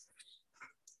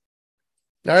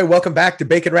All right, welcome back to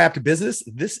Bacon Wrapped Business.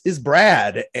 This is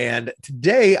Brad, and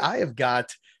today I have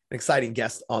got an exciting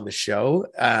guest on the show.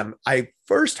 I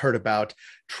first heard about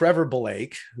Trevor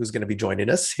Blake, who's going to be joining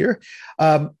us here,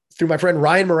 through my friend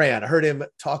Ryan Moran. I heard him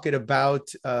talking about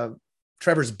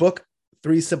Trevor's book,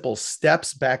 Three Simple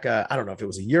Steps, back, I don't know if it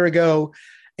was a year ago,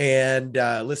 and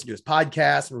listened to his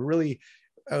podcast and really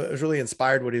I was really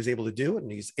inspired what he was able to do, and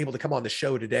he's able to come on the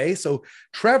show today. So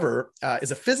Trevor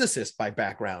is a physicist by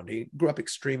background. He grew up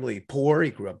extremely poor.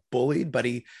 He grew up bullied, but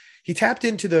he tapped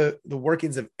into the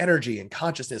workings of energy and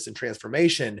consciousness and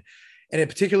transformation, and in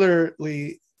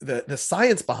particularly the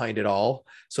science behind it all,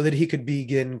 so that he could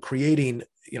begin creating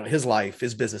his life,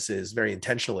 his businesses very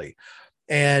intentionally.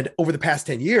 And over the past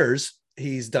 10 years,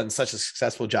 he's done such a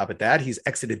successful job at that. He's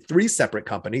exited 3 separate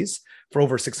companies for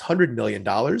over $600 million.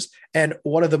 And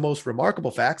one of the most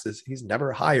remarkable facts is he's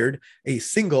never hired a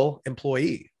single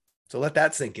employee. So let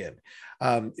that sink in.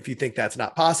 If you think that's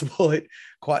not possible, it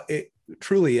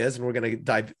truly is. And we're going to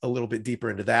dive a little bit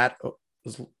deeper into that,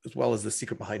 as well as the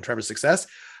secret behind Trevor's success.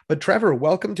 But Trevor,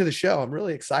 welcome to the show. I'm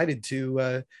really excited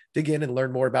to dig in and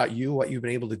learn more about you, what you've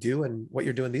been able to do, and what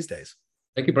you're doing these days.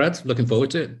 Thank you, Brad. Looking forward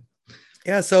to it.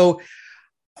 Yeah. So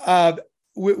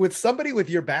with somebody with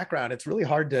your background, it's really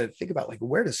hard to think about like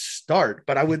where to start,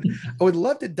 but I would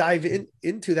love to dive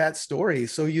into that story.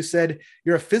 So you said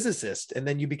you're a physicist and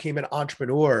then you became an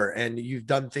entrepreneur, and you've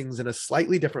done things in a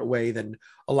slightly different way than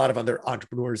a lot of other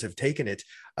entrepreneurs have taken it.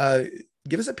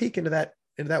 Give us a peek into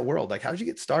that world. Like, how did you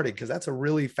get started? Because that's a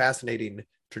really fascinating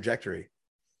trajectory.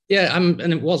 Yeah, and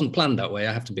it wasn't planned that way,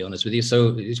 I have to be honest with you.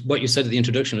 So what you said at the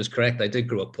introduction was correct. I did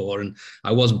grow up poor and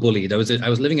I was bullied. I was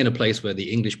living in a place where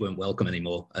the English weren't welcome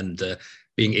anymore. And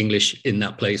being English in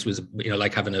that place was,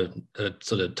 like having a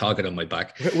sort of target on my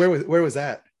back. Where was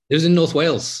that? It was in North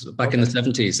Wales back in the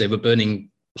 70s. They were burning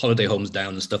holiday homes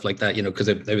down and stuff like that, because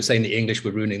they were saying the English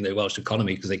were ruining the Welsh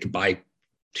economy because they could buy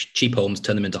cheap homes,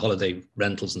 turn them into holiday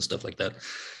rentals and stuff like that.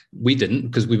 We didn't,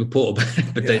 because we were poor,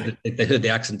 but yeah. they heard the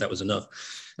accent, that was enough.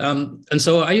 And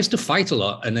so I used to fight a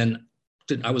lot, and then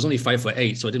I was only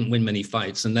 5'8", so I didn't win many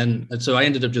fights. And so I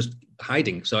ended up just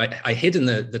hiding. So I hid in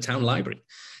the town library,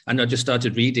 and I just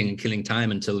started reading and killing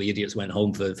time until the idiots went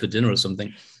home for dinner or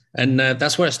something. And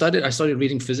that's where I started. I started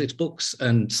reading physics books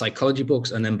and psychology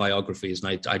books, and then biographies.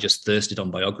 And I just thirsted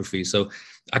on biography. So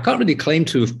I can't really claim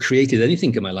to have created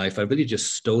anything in my life. I've really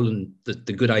just stolen the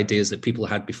good ideas that people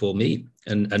had before me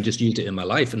and just used it in my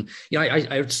life. And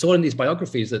I saw in these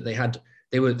biographies that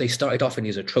they started off in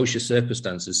these atrocious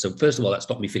circumstances. So first of all, that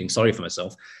stopped me feeling sorry for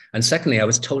myself. And secondly, I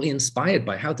was totally inspired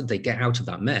by how did they get out of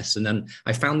that mess? And then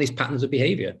I found these patterns of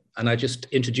behavior and I just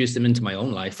introduced them into my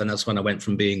own life. And that's when I went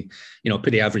from being, a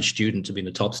pretty average student to being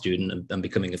a top student and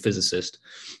becoming a physicist.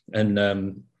 And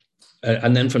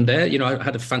then from there, I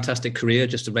had a fantastic career,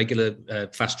 just a regular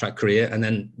fast track career. And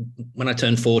then when I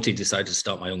turned 40, decided to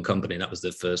start my own company. And that was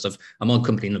the first. I'm on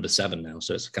company number 7 now.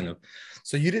 So it's kind of.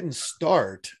 So you didn't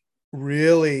start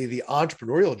really the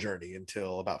entrepreneurial journey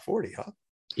until about 40, huh?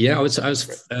 Yeah, I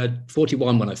was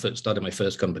 41 when I first started my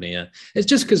first company. Yeah, it's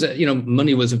just because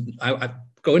money was.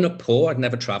 Growing up poor, I'd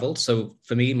never traveled. So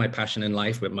for me, my passion in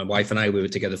life, with my wife and I, we were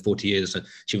together 40 years.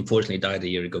 She unfortunately died a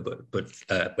year ago, but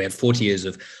we had 40 years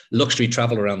of luxury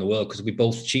travel around the world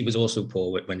because she was also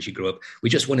poor when she grew up.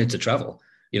 We just wanted to travel.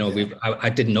 I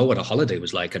didn't know what a holiday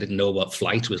was like. I didn't know what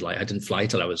flight was like. I didn't fly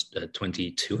till I was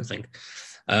 22, I think.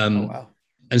 Oh, wow.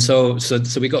 And so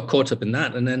we got caught up in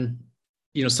that. And then,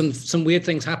 some weird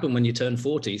things happen when you turn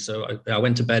 40. So I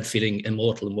went to bed feeling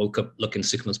immortal and woke up looking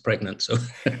 6 months pregnant. So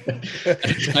the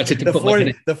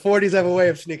 40s have a way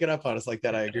of sneaking up on us like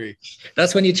that. I agree.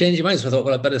 That's when you change your mind. So I thought,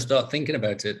 well, I better start thinking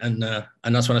about it. And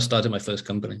that's when I started my first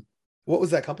company. What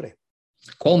was that company?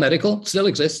 Qual Medical still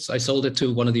exists. I sold it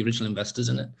to one of the original investors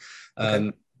in it. Okay.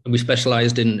 And we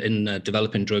specialized in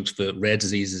developing drugs for rare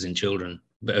diseases in children,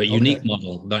 but a unique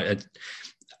model. But,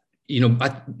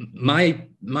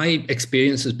 my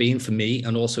experience has been, for me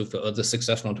and also for other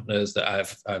successful entrepreneurs that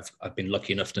I've been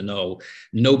lucky enough to know,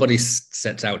 nobody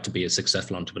sets out to be a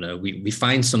successful entrepreneur. We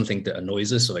find something that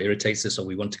annoys us or irritates us or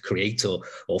we want to create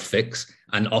or fix,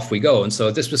 and off we go. And so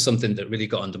this was something that really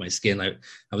got under my skin. I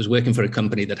was working for a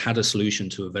company that had a solution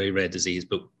to a very rare disease,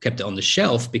 but kept it on the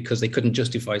shelf because they couldn't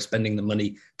justify spending the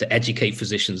money to educate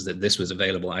physicians that this was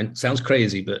available. It sounds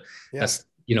crazy, but that's,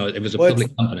 it was a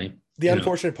public company. The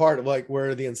unfortunate part of like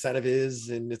where the incentive is,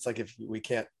 and it's like, if we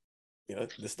can't,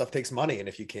 this stuff takes money, and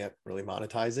if you can't really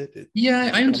monetize it.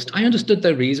 I understood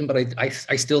their reason, but I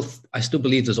still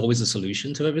believe there's always a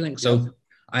solution to everything. So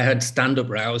I had stand-up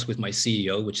rows with my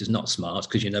CEO, which is not smart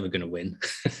because you're never going to win.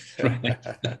 Right?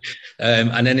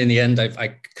 And then in the end,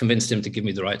 I convinced him to give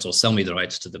me the rights or sell me the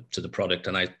rights to the product.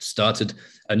 And I started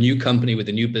a new company with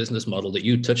a new business model that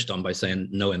you touched on by saying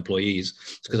no employees.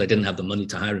 It's because I didn't have the money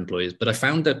to hire employees. But I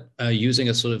found that using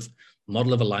a sort of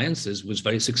model of alliances was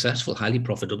very successful, highly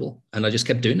profitable. And I just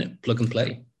kept doing it, plug and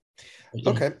play.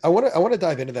 Okay. I want to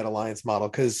dive into that alliance model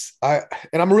because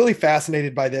I'm really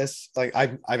fascinated by this. Like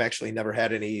I've actually never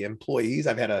had any employees.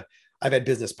 I've had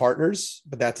business partners,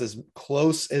 but that's as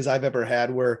close as I've ever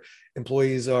had where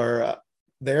employees are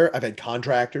there. I've had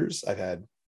contractors. I've had,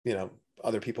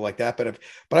 other people like that, but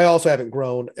I also haven't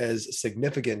grown as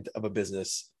significant of a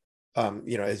business,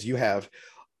 as you have.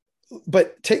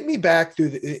 But take me back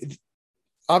through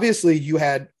obviously you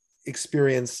had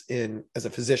experience as a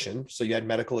physician, so you had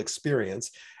medical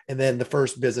experience, and then the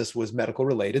first business was medical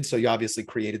related, so you obviously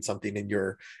created something in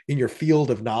your field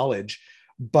of knowledge.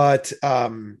 But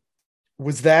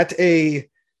was that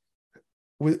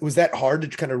hard to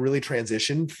kind of really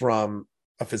transition from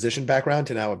a physician background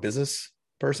to now a business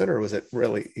person, or was it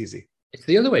really easy? It's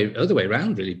the other way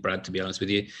around, really, Brad, to be honest with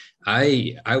you.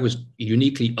 I was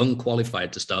uniquely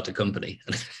unqualified to start a company.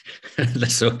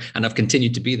 And I've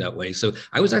continued to be that way. So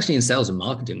I was actually in sales and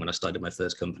marketing when I started my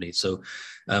first company. So,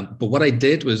 but what I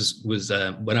did was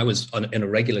when I was in a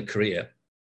regular career,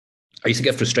 I used to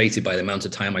get frustrated by the amount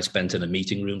of time I spent in a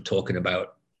meeting room talking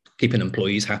about keeping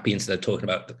employees happy instead of talking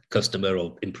about the customer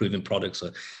or improving products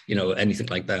or, anything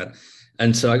like that.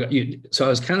 And so I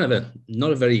was kind of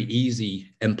not a very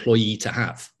easy employee to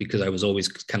have because I was always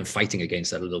kind of fighting against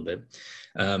that a little bit.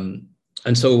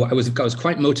 And so I was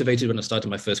quite motivated when I started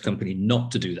my first company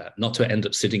not to do that, not to end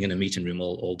up sitting in a meeting room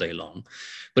all day long.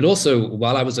 But also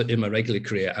while I was in my regular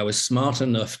career, I was smart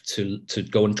enough to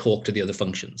go and talk to the other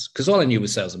functions because all I knew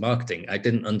was sales and marketing. I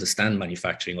didn't understand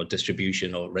manufacturing or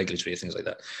distribution or regulatory or things like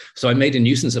that. So I made a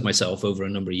nuisance of myself over a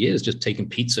number of years, just taking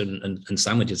pizza and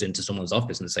sandwiches into someone's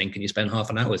office and saying, can you spend half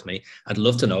an hour with me? I'd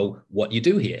love to know what you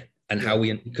do here. And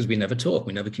because we never talk,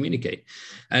 we never communicate.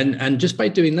 And just by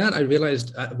doing that, I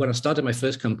realized when I started my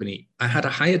first company, I had a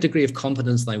higher degree of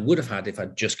confidence than I would have had if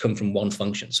I'd just come from one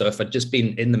function. So if I'd just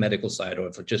been in the medical side or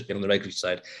if I'd just been on the regulatory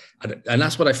side, and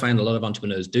that's what I find a lot of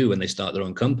entrepreneurs do when they start their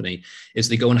own company, is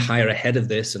they go and hire a head of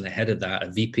this and a head of that,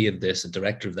 a VP of this, a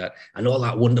director of that, and all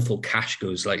that wonderful cash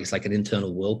goes it's like an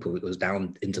internal whirlpool. It goes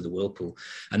down into the whirlpool.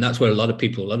 And that's where a lot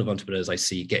of entrepreneurs I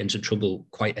see get into trouble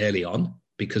quite early on,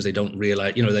 because they don't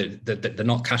realize, they're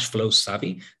not cash flow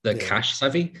savvy, they're cash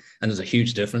savvy. And there's a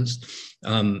huge difference,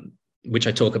 which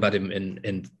I talk about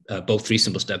in both 3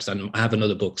 Simple Steps. And I have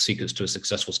another book, Secrets to a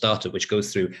Successful Startup, which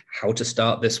goes through how to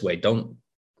start this way. So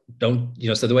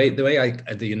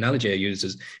the analogy I use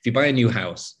is if you buy a new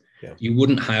house, you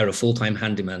wouldn't hire a full-time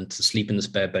handyman to sleep in the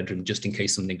spare bedroom just in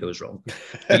case something goes wrong.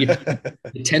 You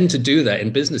tend to do that in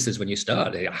businesses when you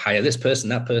start. You hire this person,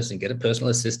 that person, get a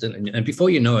personal assistant. And before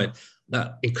you know it,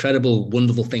 that incredible,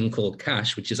 wonderful thing called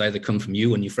cash, which is either come from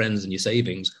you and your friends and your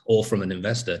savings or from an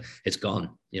investor, it's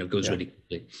gone. Goes really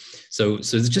quickly. So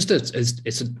it's just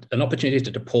it's an opportunity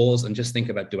to pause and just think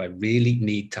about, do I really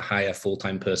need to hire a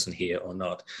full-time person here or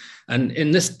not? And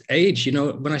in this age,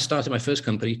 when I started my first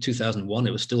company, 2001,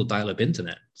 it was still dial-up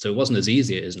internet. So it wasn't as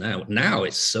easy as it is now. Now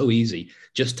it's so easy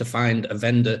just to find a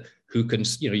vendor who can,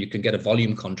 you can get a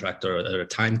volume contract or a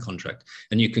time contract,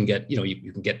 and you can get,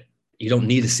 you don't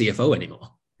need a CFO anymore.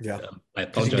 Yeah. I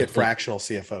apologize. You can get fractional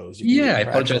CFOs. I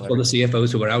apologize for the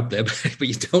CFOs who are out there, but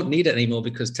you don't need it anymore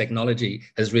because technology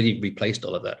has really replaced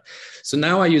all of that. So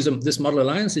now I use this model of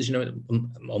alliances, a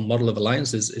model of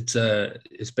alliances.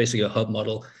 It's basically a hub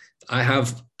model. I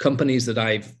have companies that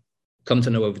I've come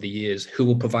to know over the years who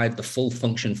will provide the full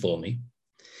function for me.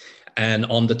 And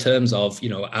on the terms of,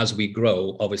 as we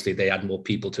grow, obviously they add more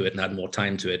people to it and add more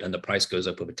time to it, and the price goes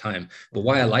up over time. But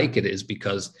why I like it is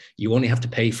because you only have to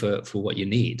pay for what you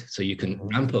need. So you can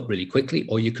ramp up really quickly,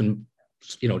 or you can,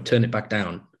 turn it back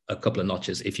down a couple of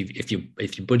notches if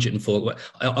you budget and for.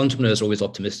 Entrepreneurs are always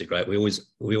optimistic, right? We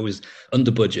always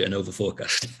under budget and over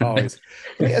forecast. Always.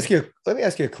 Let me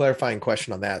ask you a clarifying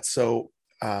question on that. So,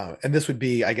 and this would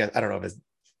be, I guess, I don't know if it's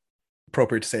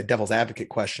appropriate to say a devil's advocate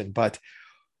question, but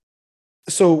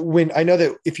so when I know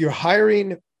that if you're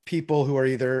hiring people who are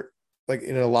either like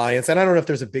in an alliance, and I don't know if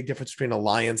there's a big difference between an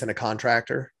alliance and a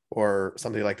contractor or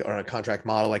something like that, or a contract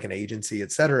model, like an agency,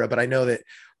 et cetera. But I know that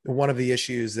one of the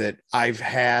issues that I've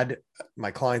had, my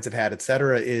clients have had, et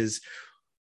cetera, is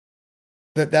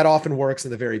that often works in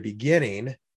the very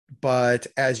beginning, but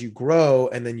as you grow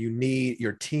and then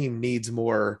your team needs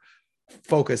more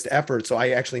focused effort. So I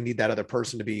actually need that other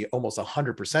person to be almost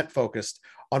 100% focused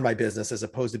on my business, as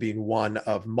opposed to being one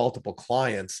of multiple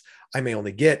clients. I may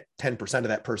only get 10% of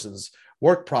that person's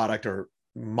work product or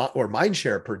mind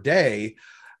share per day.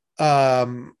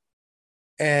 And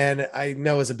I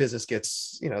know as a business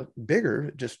gets,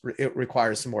 bigger, it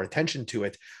requires some more attention to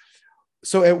it.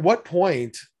 So at what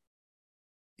point,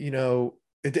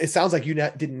 it sounds like you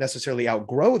didn't necessarily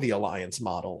outgrow the alliance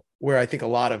model, where I think a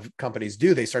lot of companies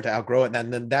do. They start to outgrow it,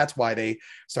 and then that's why they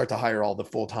start to hire all the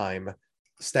full-time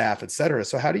staff, et cetera.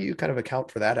 So how do you kind of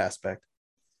account for that aspect?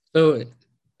 So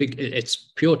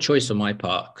it's pure choice on my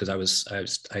part, because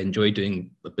I enjoy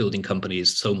building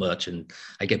companies so much, and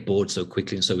I get bored so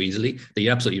quickly and so easily. That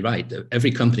you're absolutely right.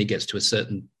 Every company gets to a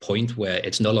certain point where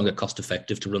it's no longer cost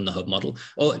effective to run the hub model,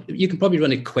 or you can probably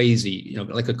run it quasi,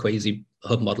 like a quasi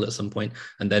hub model at some point,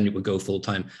 and then it would go full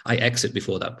time. I exit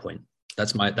before that point.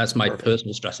 That's my Perfect.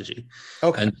 Personal strategy.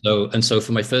 Okay. And so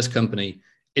for my first company,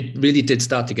 it really did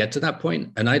start to get to that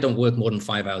point, and I don't work more than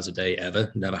 5 hours a day ever,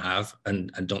 never have,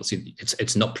 and don't see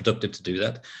it's not productive to do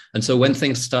that. And so when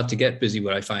things start to get busy,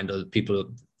 where I find other people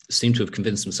seem to have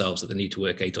convinced themselves that they need to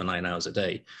work 8 or 9 hours a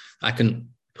day, I can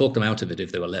talk them out of it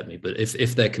if they will let me. But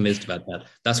if they're convinced about that,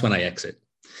 that's when I exit.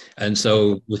 And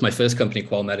so with my first company,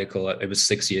 Qual Medical, it was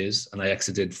 6 years, and I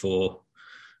exited for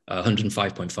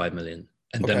 105.5 million.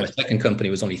 And then my second company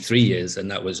was only 3 years,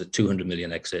 and that was a 200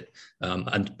 million exit.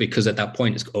 And because at that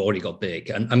point, it's already got big.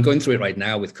 And I'm going through it right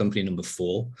now with company number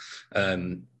 4,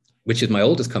 which is my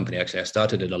oldest company. Actually, I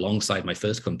started it alongside my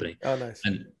first company. Oh, nice.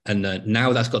 And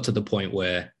now that's got to the point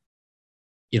where,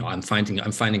 I'm finding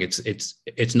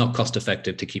it's not cost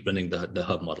effective to keep running the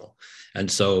hub model. And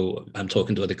so I'm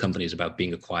talking to other companies about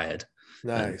being acquired.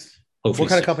 Nice. What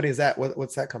kind of company is that?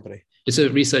 What's that company? It's a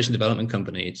research and development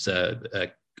company. It's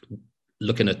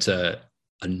looking at a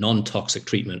non-toxic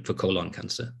treatment for colon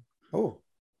cancer. Oh,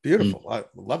 beautiful. I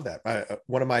love that.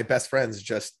 One of my best friends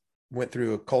just went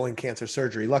through a colon cancer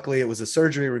surgery. Luckily, it was a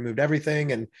surgery, removed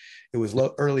everything, and it was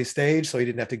early stage, so he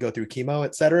didn't have to go through chemo,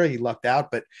 et cetera. He lucked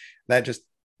out, but that just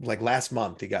last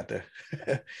month, he got the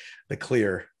the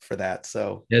clear for that.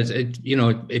 So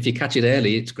if you catch it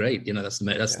early, it's great. That's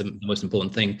the most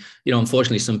important thing.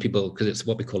 Unfortunately, some people, because it's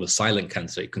what we call a silent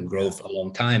cancer, it can grow for a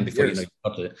long time before you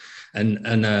got it, and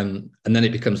then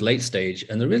it becomes late stage,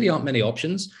 and there really aren't many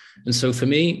options. And so for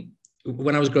me,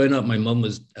 when I was growing up, my mum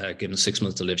was given 6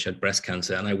 months to live. She had breast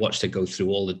cancer, and I watched her go through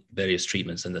all the various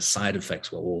treatments, and the side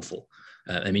effects were awful.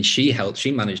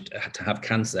 She managed to have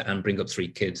cancer and bring up 3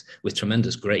 kids with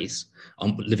tremendous grace,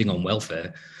 living on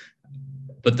welfare.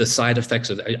 But the side effects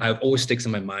I always sticks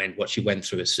in my mind what she went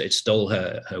through. It stole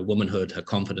her womanhood, her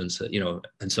confidence,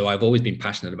 and so I've always been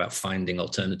passionate about finding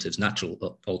alternatives,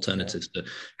 natural alternatives to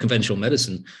conventional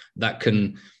medicine that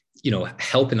can,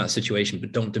 help in that situation,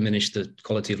 but don't diminish the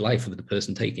quality of life of the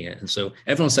person taking it. And so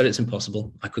everyone said it's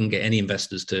impossible. I couldn't get any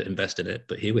investors to invest in it,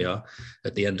 but here we are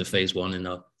at the end of phase 1 in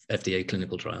our FDA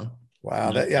clinical trial.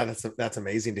 Wow. That's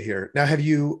amazing to hear. Now, have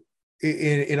you,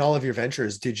 in all of your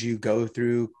ventures, did you go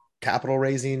through capital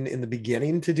raising in the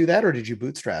beginning to do that, or did you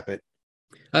bootstrap it?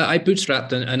 I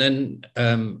bootstrapped, and then,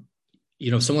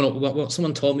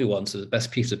 someone told me once, the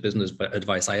best piece of business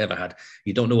advice I ever had: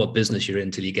 you don't know what business you're in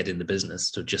until you get in the business,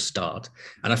 so just start.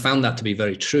 And I found that to be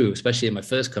very true, especially in my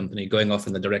first company, going off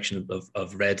in the direction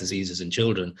of rare diseases in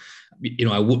children.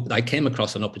 I came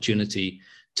across an opportunity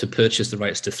to purchase the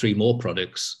rights to 3 more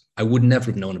products I would never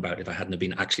have known about if I hadn't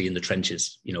been actually in the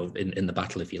trenches, in the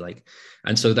battle, if you like.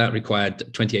 And so that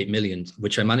required 28 million,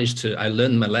 which I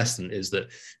learned my lesson is that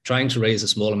trying to raise a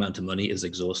small amount of money is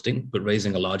exhausting, but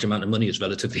raising a large amount of money is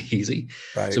relatively easy.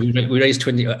 Right. So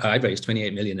I raised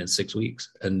 28 million in 6 weeks,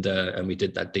 and we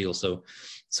did that deal. So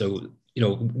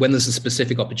when there's a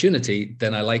specific opportunity,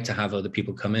 then I like to have other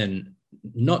people come in,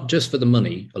 not just for the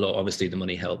money, although obviously the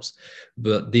money helps,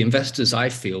 but the investors, I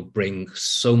feel, bring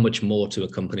so much more to a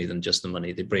company than just the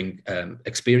money. They bring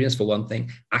experience, for one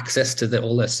thing, access to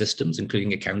all their systems,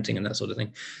 including accounting and that sort of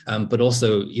thing, but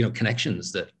also,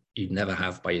 connections that you'd never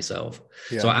have by yourself.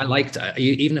 Yeah. So I like to,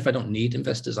 even if I don't need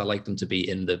investors, I like them to be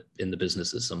in the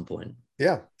business at some point.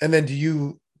 Yeah. And then do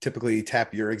you typically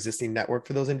tap your existing network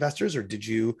for those investors, or did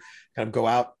you kind of go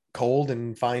out cold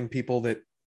and find people that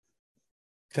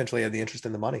potentially had the interest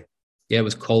in the money? Yeah, it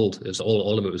was cold. It was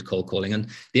all of it was cold calling. And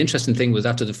the interesting thing was,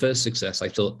 after the first success, I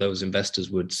thought those investors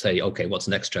would say, okay, what's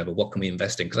next, Trevor? What can we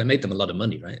invest in? Because I made them a lot of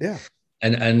money, right? Yeah.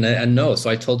 And no,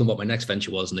 so I told them what my next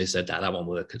venture was, and they said, that won't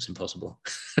work. It's impossible.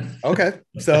 Okay.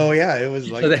 So yeah, it was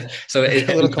like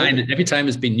every time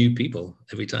it's been new people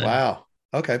every time. Wow.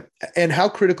 Okay. And how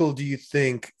critical do you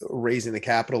think raising the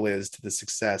capital is to the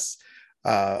success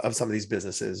of some of these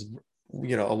businesses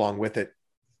along with it?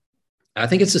 I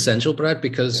think it's essential, Brad,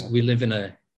 because Yeah. we live in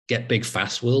a get big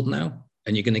fast world now,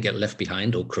 and you're going to get left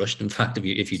behind or crushed. In fact,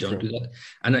 if you don't do that,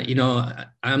 and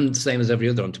I'm the same as every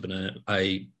other entrepreneur.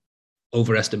 I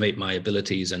overestimate my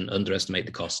abilities and underestimate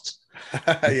the costs.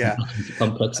 Yeah.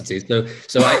 Complexities.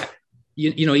 So I,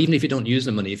 even if you don't use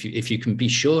the money, if you can be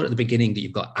sure at the beginning that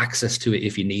you've got access to it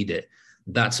if you need it,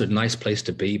 that's a nice place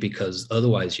to be, because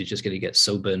otherwise you're just going to get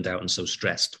so burned out and so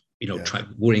stressed.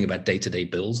 Worrying about day-to-day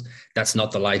bills. That's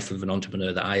not the life of an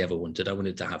entrepreneur that I ever wanted. I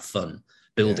wanted to have fun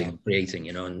building, creating,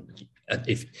 and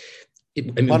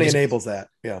money enables that.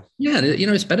 Yeah. Yeah.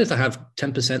 It's better to have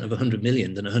 10% of 100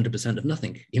 million than 100% of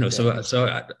nothing,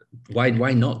 so why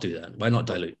not do that? Why not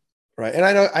dilute? Right. And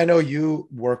I know you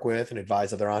work with and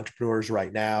advise other entrepreneurs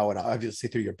right now, and obviously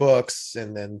through your books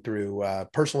and then through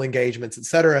personal engagements, et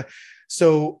cetera.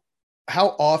 So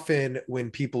how often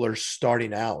when people are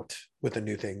starting out with a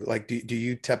new thing, like do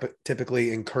you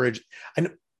typically encourage, and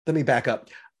let me back up.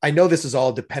 I know this is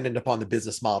all dependent upon the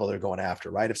business model they're going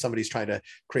after, right? If somebody's trying to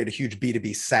create a huge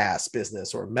B2B SaaS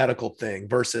business or a medical thing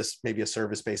versus maybe a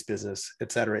service-based business,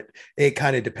 et cetera, it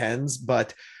kind of depends.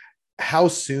 But how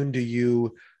soon do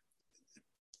you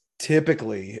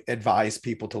typically advise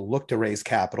people to look to raise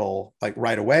capital, like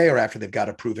right away, or after they've got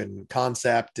a proven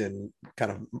concept and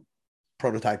kind of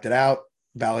prototyped it out,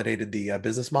 validated the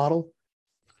business model?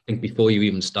 I think before you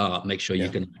even start, make sure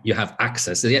you have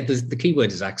access. So the key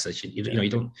word is access. You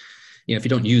don't, if you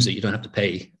don't use it, you don't have to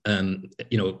pay.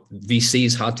 VC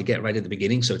is hard to get right at the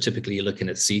beginning. So typically you're looking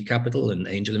at seed capital and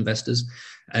angel investors,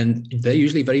 and they're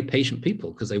usually very patient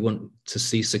people because they want to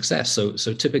see success. So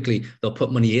typically they'll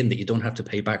put money in that you don't have to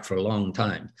pay back for a long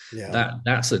time. Yeah.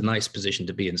 That's a nice position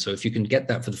to be in. So if you can get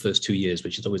that for the first 2 years,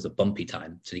 which is always the bumpy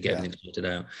time till you get everything sorted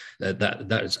out,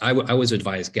 that is, I always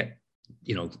advise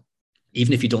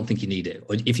even if you don't think you need it,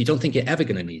 or if you don't think you're ever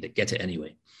going to need it, get it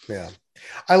anyway. Yeah.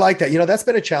 I like that. That's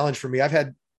been a challenge for me. I've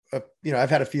had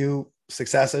a few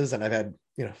successes and I've had,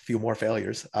 a few more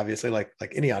failures, obviously, like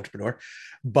any entrepreneur.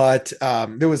 But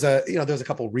there was a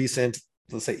couple recent,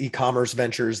 let's say, e-commerce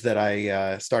ventures that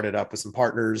I started up with some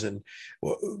partners. And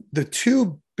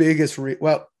the biggest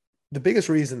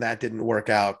reason that didn't work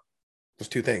out was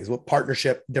two things. Well,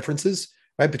 partnership differences,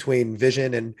 right, between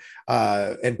vision and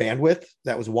bandwidth.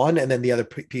 That was one. And then the other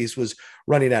piece was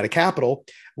running out of capital,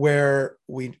 where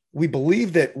we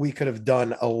believe that we could have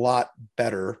done a lot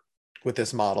better with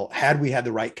this model had we had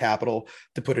the right capital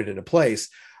to put it into place.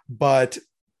 But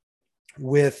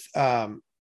with none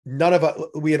of us,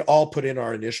 we had all put in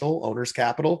our initial owner's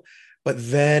capital, but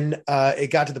then it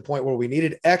got to the point where we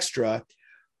needed extra.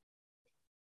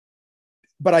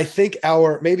 But I think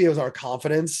maybe it was our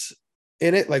confidence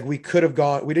in it. Like we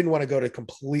didn't want to go to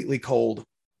completely cold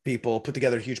people, put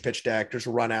together a huge pitch deck, just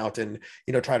run out and,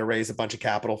 try to raise a bunch of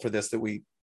capital for this I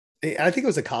think it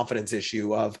was a confidence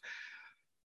issue of,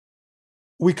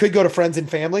 we could go to friends and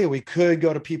family, we could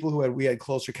go to people we had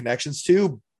closer connections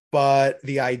to, but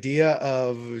the idea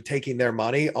of taking their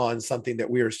money on something that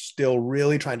we are still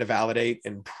really trying to validate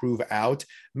and prove out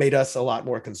made us a lot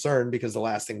more concerned, because the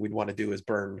last thing we'd want to do is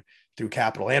burn through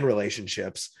capital and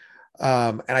relationships.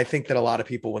 And I think that a lot of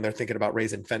people, when they're thinking about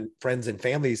raising friends and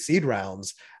family seed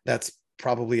rounds, that's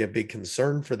probably a big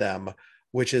concern for them,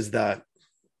 which is a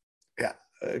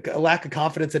lack of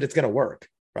confidence that it's going to work.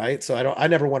 Right. So I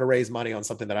never want to raise money on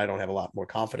something that I don't have a lot more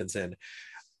confidence in.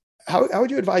 How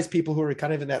would you advise people who are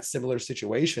kind of in that similar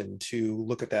situation to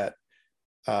look at that?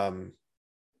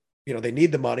 They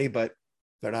need the money, but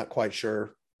they're not quite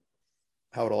sure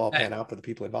how it'll all pan out for the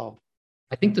people involved.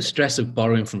 I think the stress of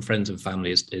borrowing from friends and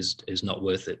family is not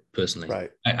worth it, personally.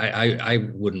 Right. I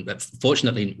wouldn't.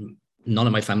 Fortunately, none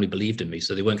of my family believed in me,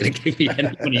 so they weren't going to give me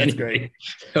any money anyway.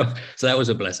 So that was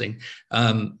a blessing.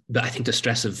 But I think the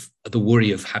stress of the worry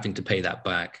of having to pay that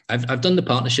back. I've done the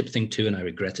partnership thing too, and I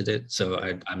regretted it. So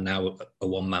I'm now a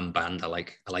one-man band. I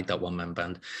like that one-man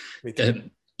band.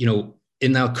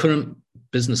 In our current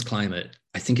business climate,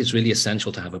 I think it's really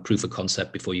essential to have a proof of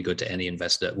concept before you go to any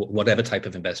investor, whatever type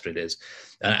of investor it is.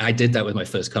 And I did that with my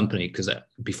first company, because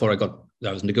before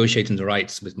I was negotiating the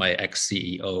rights with my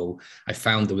ex-CEO. I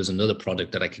found there was another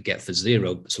product that I could get for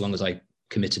zero, so long as I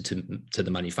committed to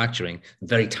the manufacturing,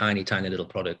 very tiny little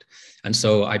product. And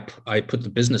so I put the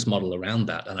business model around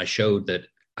that, and I showed that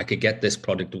I could get this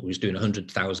product that was doing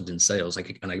 100,000 in sales. I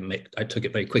took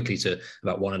it very quickly to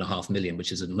about 1.5 million,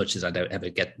 which is as much as I'd ever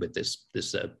get with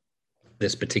this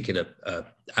this particular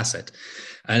asset.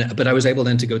 But I was able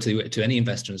then to go to any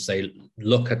investor and say,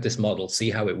 look at this model, see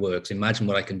how it works. Imagine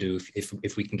what I can do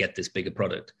if we can get this bigger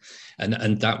product.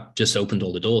 And that just opened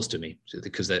all the doors to me,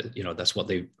 because that's what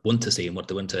they want to see and what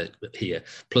they want to hear.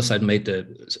 Plus, I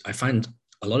find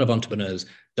a lot of entrepreneurs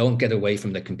don't get away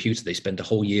from their computer. They spend a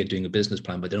whole year doing a business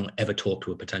plan, but they don't ever talk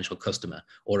to a potential customer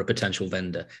or a potential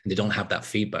vendor, and they don't have that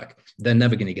feedback. They're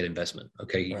never going to get investment.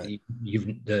 Okay. Right.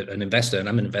 An investor, and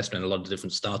I'm an investor in a lot of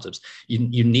different startups.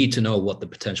 You need to know what the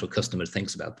potential customer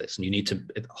thinks about this. And you need to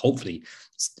hopefully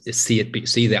see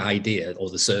the idea or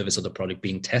the service or the product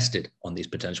being tested on these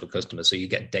potential customers. So you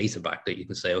get data back that you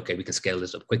can say, okay, we can scale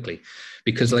this up quickly.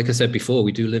 Because like I said before,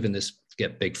 we do live in this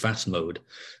get big fast mode.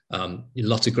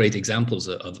 Lots of great examples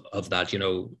of that.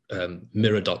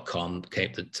 Mirror.com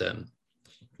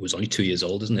was only 2 years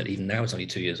old, isn't it? Even now it's only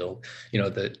 2 years old.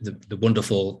 The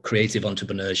wonderful creative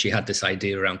entrepreneur, she had this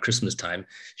idea around Christmas time.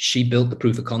 She built the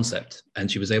proof of concept, and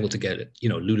she was able to get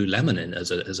Lululemon in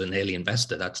as an early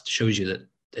investor. That shows you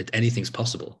that anything's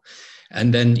possible.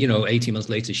 And then 18 months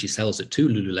later, she sells it to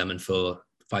Lululemon for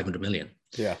 500 million.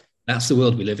 Yeah. That's the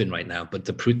world we live in right now. But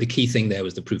the key thing there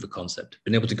was the proof of concept.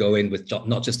 Being able to go in with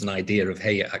not just an idea of,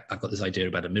 hey, I've got this idea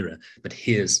about a mirror, but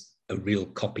here's a real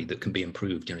copy that can be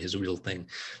improved. Here's a real thing.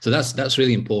 So that's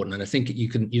really important. And I think you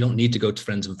don't need to go to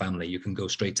friends and family. You can go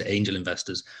straight to angel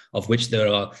investors, of which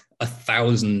there are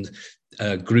 1,000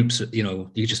 groups.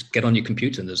 You just get on your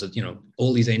computer and there's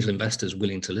all these angel investors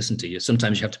willing to listen to you.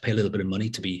 Sometimes you have to pay a little bit of money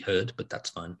to be heard, but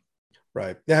that's fine.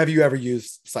 Right. Now, have you ever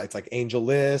used sites like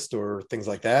AngelList or things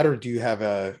like that? Or do you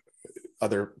have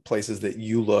other places that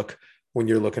you look when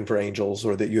you're looking for angels,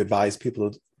 or that you advise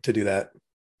people to do that?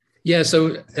 Yeah,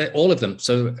 so all of them.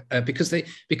 So because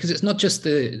it's not just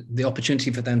the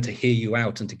opportunity for them to hear you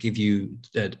out and to give you,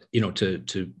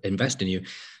 to invest in you.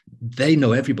 They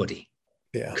know everybody.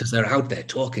 Yeah, because they're out there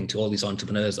talking to all these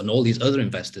entrepreneurs and all these other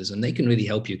investors, and they can really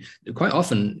help you. Quite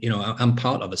often, I'm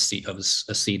part of a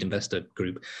seed investor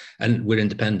group, and we're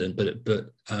independent. But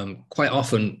quite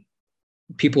often,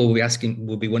 people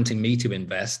will be wanting me to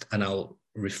invest, and I'll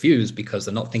refuse because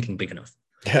they're not thinking big enough.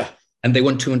 Yeah. And they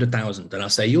want 200,000, and I'll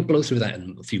say, you'll blow through that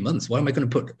in a few months. What am I going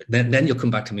to put? Then you'll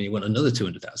come back to me and you want another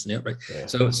 200,000. Yeah, right. Yeah.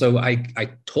 So I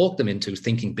talk them into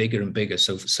thinking bigger and bigger.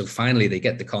 So finally they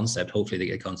get the concept. Hopefully they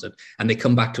get the concept, and they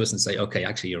come back to us and say, okay,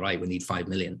 actually you're right. We need 5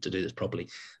 million to do this properly.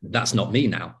 That's not me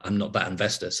now. I'm not that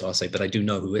investor. So I'll say, but I do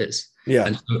know who is. Yeah.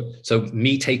 And so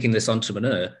me taking this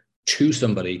entrepreneur to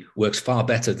somebody works far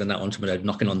better than that entrepreneur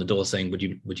knocking on the door saying, would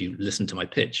you listen to my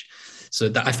pitch? So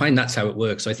that, I find that's how it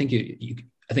works. So I think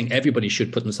I think everybody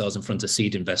should put themselves in front of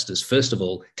seed investors, first of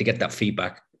all, to get that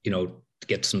feedback, to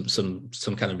get some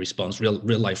kind of response, real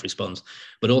life response.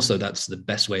 But also that's the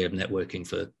best way of networking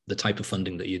for the type of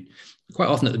funding that you quite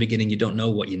often at the beginning, you don't know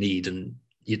what you need. And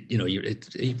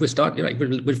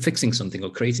we're fixing something or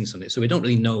creating something. So we don't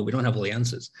really know, we don't have all the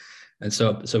answers. And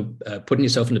so putting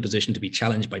yourself in a position to be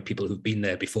challenged by people who've been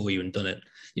there before you and done it,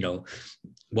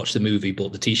 watch the movie,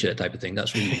 bought the t-shirt type of thing.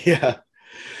 That's really, yeah.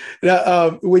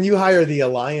 Now, when you hire the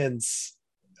alliance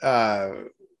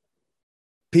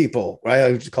people, right?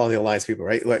 I'm just calling the alliance people,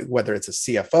 right? Like whether it's a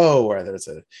CFO or whether it's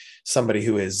somebody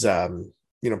who is,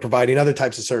 providing other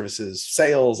types of services,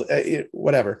 sales,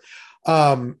 whatever.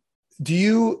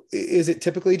 Is it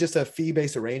typically just a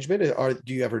fee-based arrangement, or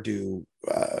do you ever do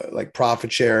like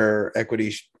profit share,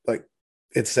 equity, like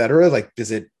et cetera? Like,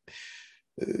 does it,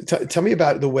 tell me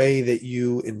about the way that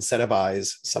you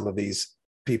incentivize some of these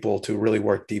people to really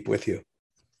work deep with you,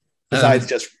 besides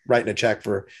just writing a check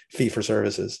for fee for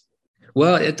services?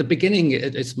 Well, at the beginning,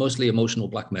 it's mostly emotional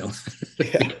blackmail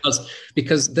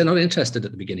because they're not interested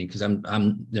at the beginning. Because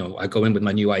I go in with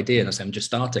my new idea and I say, I'm just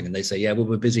starting. And they say, yeah, well,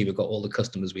 we're busy. We've got all the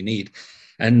customers we need.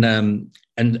 And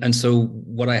so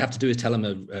what I have to do is tell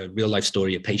them a real life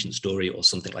story, a patient story or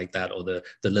something like that, or the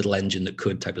little engine that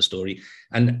could type of story,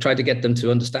 and try to get them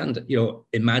to understand,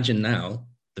 imagine now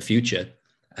the future.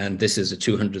 And this is a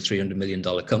 $200-300 million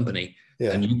company.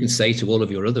 Yeah. And you can say to all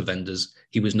of your other vendors,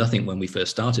 he was nothing when we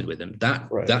first started with him.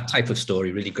 That type of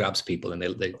story really grabs people, and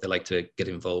they like to get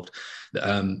involved.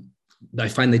 I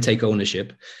find they take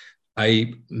ownership.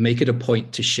 I make it a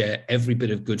point to share every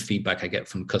bit of good feedback I get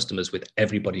from customers with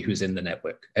everybody who's in the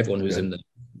network, everyone who's in the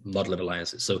model of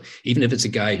alliances. So even if it's a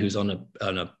guy who's on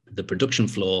the production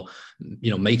floor,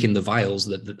 making the vials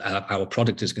that our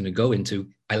product is going to go into,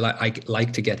 I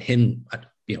like to get him,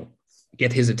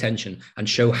 get his attention and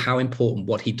show how important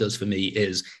what he does for me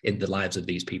is in the lives of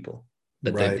these people.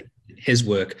 That his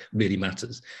work really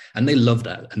matters, and they love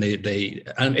that, and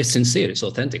and it's sincere, it's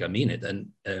authentic, I mean it,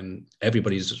 and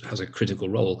everybody has a critical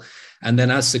role. And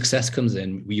then as success comes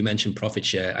in, you mentioned profit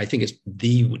share. I think it's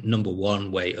the number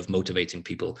one way of motivating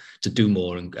people to do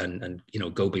more and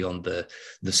go beyond the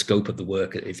scope of the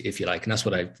work, if you like. And that's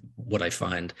what I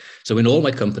find. So in all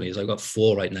my companies, I've got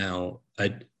 4 right now.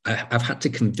 I've had to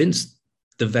convince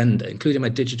the vendor, including my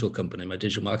digital company, my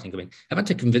digital marketing company, I've had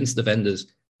to convince the vendors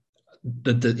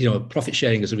that profit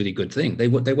sharing is a really good thing. They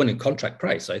want a contract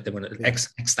price, right? They want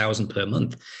X thousand per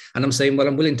month, and I'm saying, well,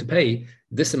 I'm willing to pay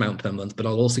this amount per month, but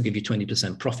I'll also give you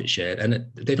 20% profit share, and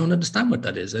they don't understand what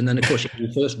that is. And then of course,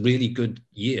 your first really good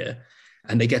year,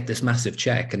 and they get this massive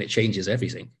check, and it changes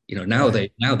everything. Now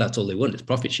that's all they want is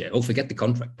profit share. Oh, forget the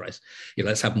contract price.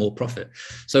 Let's have more profit.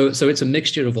 So it's a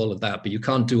mixture of all of that, but you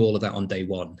can't do all of that on day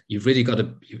one. You've really got to,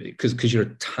 because you're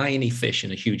a tiny fish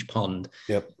in a huge pond.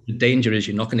 Yep. The danger is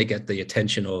you're not going to get the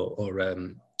attention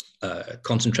or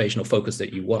concentration or focus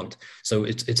that you want. So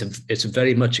it's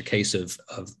very much a case of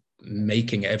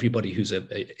making everybody who's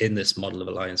in this model of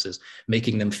alliances,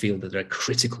 making them feel that they're a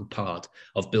critical part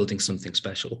of building something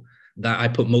special. That I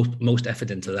put most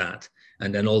effort into that,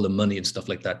 and then all the money and stuff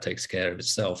like that takes care of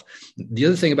itself. The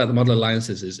other thing about the model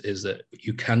alliances is that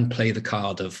you can play the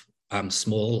card of, I'm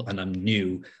small and I'm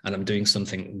new and I'm doing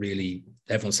something really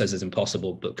everyone says is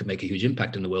impossible but could make a huge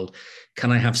impact in the world.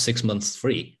 Can I have 6 months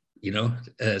free? You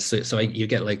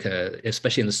get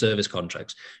especially in the service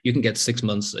contracts, you can get 6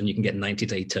 months and you can get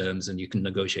 90-day terms, and you can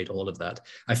negotiate all of that.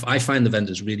 I find the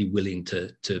vendors really willing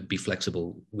to be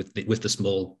flexible with the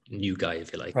small new guy,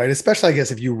 if you like. Right. Especially, I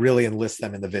guess, if you really enlist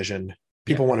them in the vision,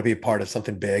 people want to be a part of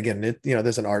something big, and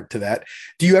there's an art to that.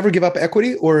 Do you ever give up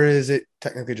equity, or is it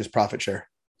technically just profit share?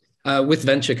 With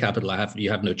venture capital,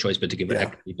 you have no choice but to give it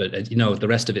equity, but the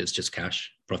rest of it is just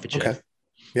cash, profit share. Okay.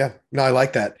 Yeah, no, I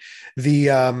like that.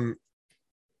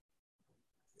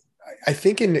 I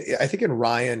think in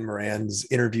Ryan Moran's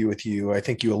interview with you, I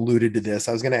think you alluded to this.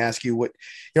 I was going to ask you what,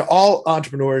 all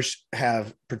entrepreneurs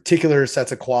have particular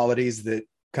sets of qualities that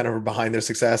kind of are behind their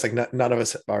success. Like none of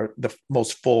us are the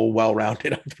most full,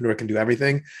 well-rounded entrepreneur, can do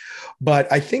everything. But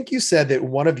I think you said that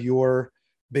one of your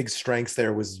big strengths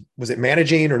there was it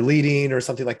managing or leading or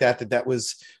something like that? That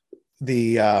was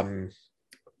the,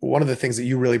 one of the things that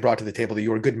you really brought to the table, that you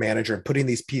were a good manager and putting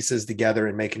these pieces together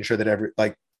and making sure that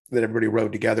everybody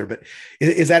rode together. But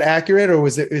is that accurate, or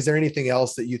is there anything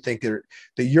else that you think that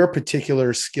your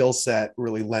particular skill set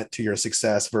really lent to your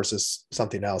success versus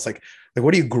something else? Like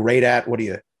what are you great at? What are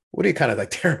you kind of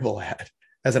like terrible at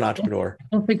as an entrepreneur? I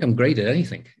don't think I'm great at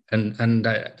anything. And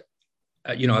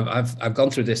I've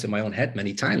gone through this in my own head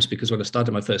many times, because when I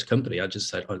started my first company, I just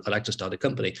said, I'd like to start a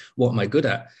company. What am I good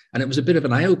at? And it was a bit of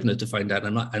an eye opener to find out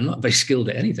I'm not very skilled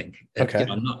at anything. Okay.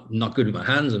 I'm not good with my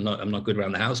hands. I'm not good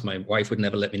around the house. My wife would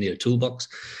never let me near a toolbox.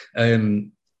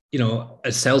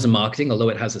 As sales and marketing, although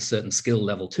it has a certain skill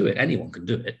level to it, anyone can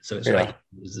do it. So it's like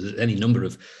there's any number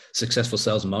of successful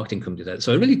sales and marketing companies that.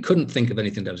 So I really couldn't think of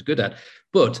anything that I was good at.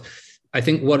 But I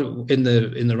think what in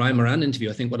the Ryan Moran interview,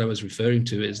 I think what I was referring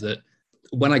to is that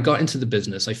when I got into the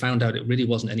business, I found out it really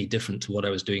wasn't any different to what I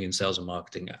was doing in sales and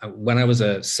marketing. When I was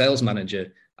a sales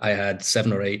manager, I had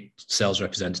 7 or 8 sales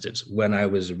representatives. When I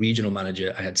was a regional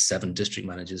manager, I had 7 district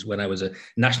managers. When I was a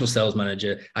national sales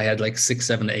manager, I had like 6,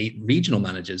 7, 8 regional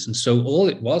managers. And so all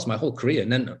it was my whole career.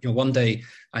 And then one day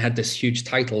I had this huge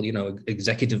title,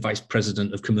 executive vice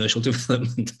president of commercial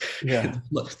development. Yeah.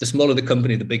 The smaller the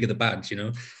company, the bigger the badge,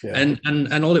 Yeah.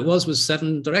 And all it was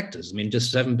 7 directors. I mean,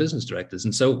 just 7 business directors.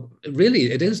 And so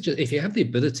really it is just, if you have the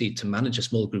ability to manage a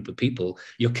small group of people,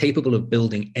 you're capable of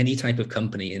building any type of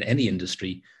company in any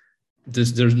industry.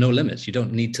 There's no limits. You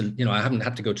don't need to, I haven't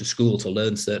had to go to school to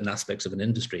learn certain aspects of an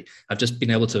industry. I've just been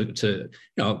able to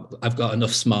I've got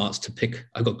enough smarts to pick,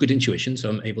 I've got good intuition. So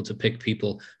I'm able to pick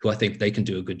people who I think they can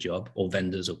do a good job, or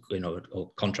vendors or, or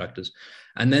contractors.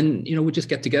 And then, we just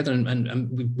get together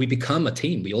and we become a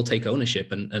team. We all take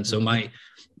ownership. And so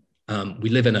we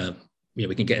live in a,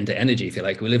 we can get into energy if you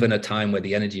like. We live in a time where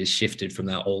the energy is shifted from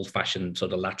that old fashioned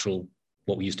sort of lateral,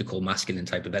 what we used to call masculine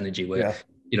type of energy, where,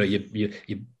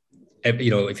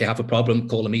 if you have a problem,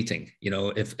 call a meeting.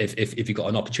 If you've got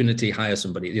an opportunity, hire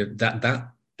somebody. That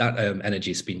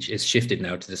energy is shifted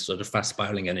now to this sort of fast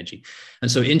spiraling energy, and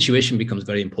so intuition becomes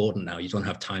very important now. You don't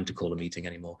have time to call a meeting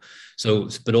anymore. So,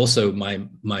 but also my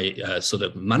sort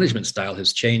of management style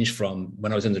has changed from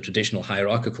when I was in the traditional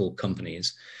hierarchical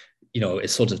companies.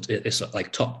 it's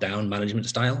like top down management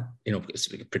style, it's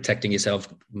protecting yourself,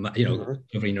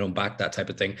 covering your own back, that type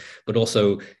of thing. But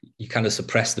also you kind of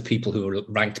suppress the people who are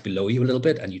ranked below you a little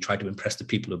bit, and you try to impress the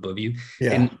people above you.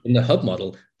 Yeah. In the hub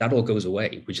model, that all goes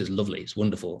away, which is lovely. It's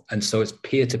wonderful. And so it's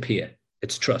peer to peer,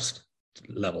 it's trust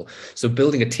level. So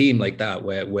building a team like that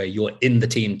where you're in the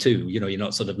team too, you're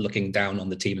not sort of looking down on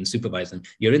the team and supervising them.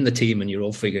 You're in the team and you're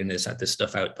all figuring this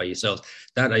stuff out by yourselves.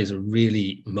 That is a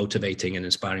really motivating and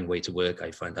inspiring way to work.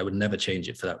 I find I would never change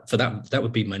it for that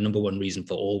would be my number one reason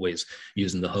for always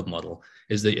using the hub model,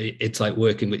 is that it's like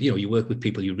working with, you work with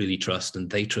people you really trust and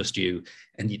they trust you,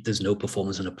 and there's no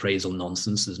performance and appraisal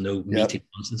nonsense. There's no meeting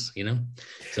nonsense,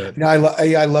 So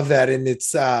I love that. And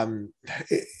it's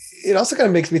it also kind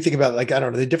of makes me think about, like, I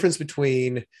don't know, the difference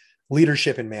between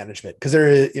leadership and management, because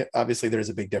obviously there's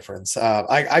a big difference.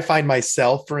 I find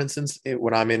myself, for instance,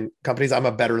 when I'm in companies, I'm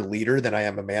a better leader than I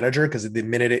am a manager, because the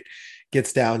minute it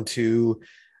gets down to,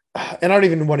 and I don't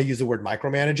even want to use the word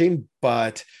micromanaging,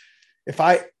 but if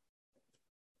I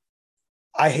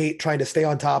hate trying to stay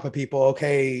on top of people.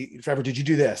 Okay, Trevor, did you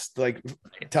do this? Like,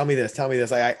 tell me this.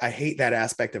 I hate that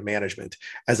aspect of management,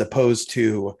 as opposed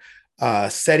to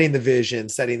setting the vision,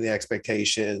 setting the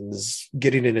expectations,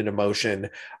 getting it into motion.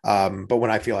 But when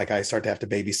I feel like I start to have to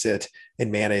babysit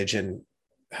and manage and,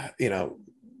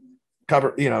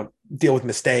 cover, deal with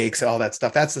mistakes, all that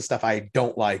stuff, that's the stuff I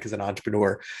don't like as an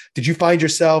entrepreneur. Did you find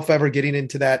yourself ever getting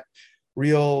into that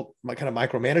real kind of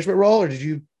micromanagement role, or did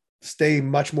you stay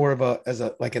much more of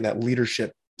like in that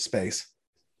leadership space?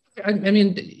 I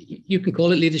mean, you can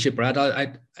call it leadership, Brad.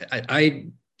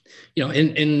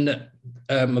 In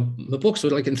my book, so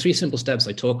like in 3 Simple Steps,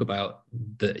 I talk about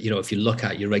if you look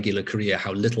at your regular career,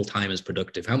 how little time is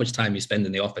productive, how much time you spend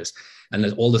in the office. And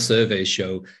all the surveys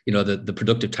show, the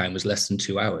productive time was less than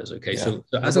 2 hours. Okay. Yeah, so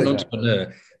as an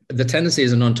entrepreneur, the tendency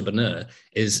as an entrepreneur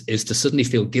is to suddenly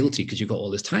feel guilty because you've got all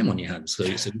this time on your hands. So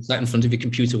you sat in front of your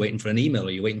computer waiting for an email,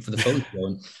 or you're waiting for the phone to go.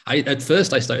 And at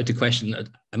first I started to question,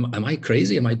 am I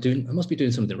crazy? I must be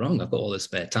doing something wrong. I've got all this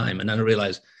spare time. And then I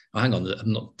realized, oh, hang on,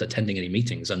 I'm not attending any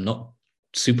meetings. I'm not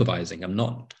supervising. I'm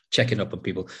not checking up on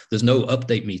people. There's no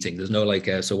update meeting. There's no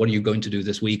so what are you going to do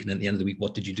this week? And at the end of the week,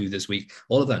 what did you do this week?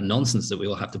 All of that nonsense that we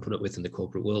all have to put up with in the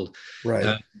corporate world.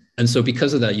 Right. And so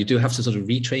because of that, you do have to sort of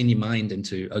retrain your mind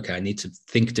into, okay, I need to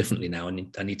think differently now.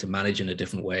 I need to manage in a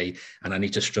different way. And I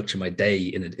need to structure my day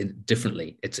in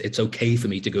differently. It's okay for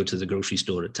me to go to the grocery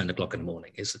store at 10 o'clock in the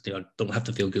morning. I don't have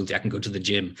to feel guilty. I can go to the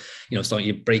gym, start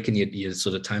you're breaking your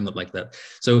sort of time up like that.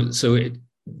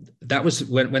 That was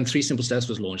when 3 Simple Steps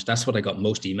was launched. That's what I got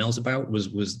most emails about,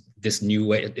 was this new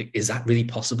way. Is that really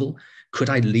possible? Could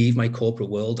I leave my corporate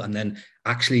world and then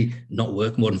actually not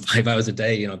work more than 5 hours a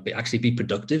day, actually be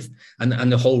productive?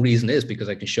 And the whole reason is because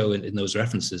I can show in those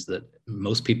references that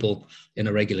most people in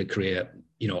a regular career,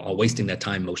 are wasting their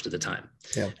time most of the time.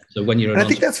 Yeah. So when you're, I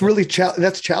think that's really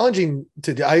that's challenging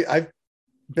to do. I've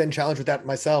been challenged with that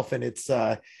myself, and it's,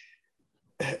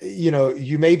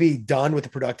 you may be done with the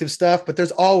productive stuff, but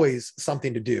there's always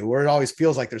something to do, or it always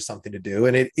feels like there's something to do.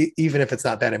 And even if it's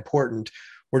not that important,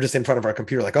 we're just in front of our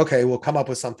computer, like, okay, we'll come up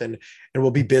with something and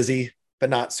we'll be busy,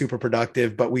 but not super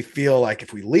productive. But we feel like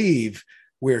if we leave,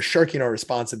 we're shirking our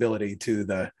responsibility to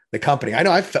the company. I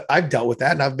know I've dealt with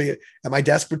that, and I've been at my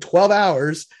desk for 12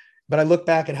 hours, but I look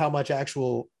back at how much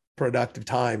actual productive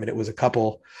time, and it was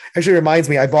actually reminds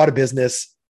me, I bought a business.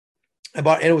 And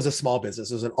it was a small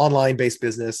business. It was an online based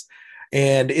business,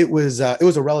 and it was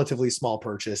a relatively small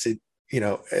purchase,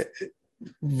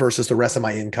 versus the rest of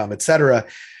my income, et cetera.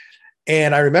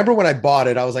 And I remember when I bought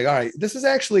it, I was like, all right, this is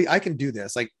actually, I can do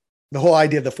this. Like, the whole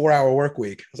idea of the 4-hour work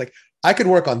week. I was like, I could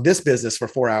work on this business for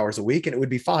 4 hours a week and it would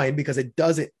be fine, because it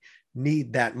doesn't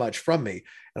need that much from me.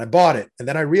 And I bought it. And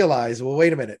then I realized, well,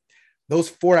 wait a minute, those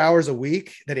 4 hours a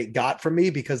week that it got from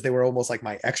me, because they were almost like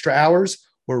my extra hours,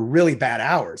 were really bad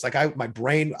hours. Like I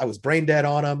was brain dead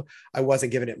on them. I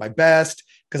wasn't giving it my best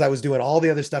because I was doing all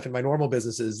the other stuff in my normal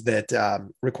businesses that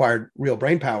required real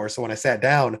brain power. So when I sat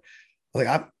down, I was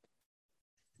like,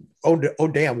 oh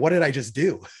damn, what did I just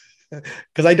do?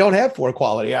 Because I don't have 4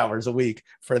 quality hours a week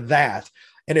for that.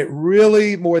 And it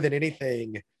really, more than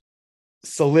anything,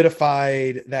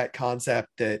 solidified that concept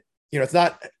that, it's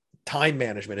not time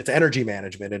management, it's energy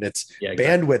management, and it's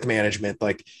bandwidth management.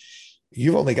 Like,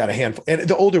 you've only got a handful. And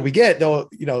the older we get, though,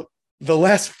 the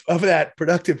less of that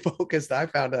productive focus that I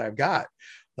found that I've got.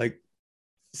 Like,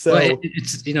 so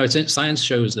it's science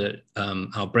shows that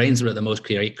our brains are at the most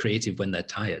creative when they're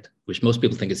tired, which most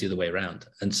people think is the other way around.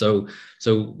 And so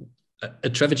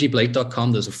at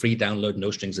trevorgblake.com, there's a free download,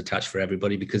 no strings attached, for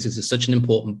everybody, because it's such an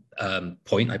important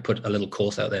point. I put a little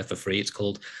course out there for free. It's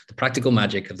called The Practical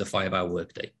Magic of the 5-Hour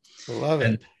Workday. I love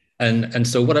And it. and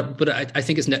so I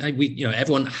think is we, you know,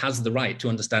 everyone has the right to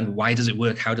understand why does it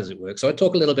work, how does it work. So I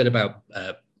talk a little bit about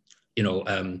you know,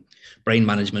 brain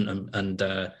management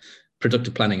and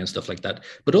productive planning and stuff like that.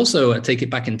 But also I take it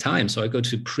back in time. So I go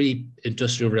to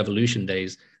pre-industrial revolution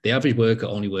days. The average worker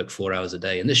only worked 4 hours a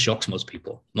day, and this shocks most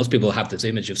people. Most people have this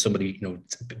image of somebody, you know,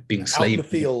 being Out in the slave.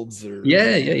 fields, or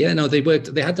Yeah. No, they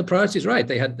worked. They had the priorities right.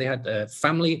 They had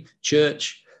family,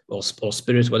 church, or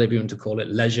spirit, whatever you want to call it,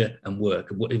 leisure and work.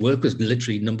 Work was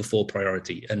literally number 4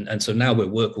 priority, and so now we're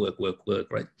work,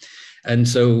 right? And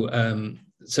so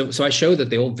I show that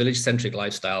the old village-centric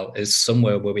lifestyle is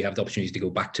somewhere where we have the opportunity to go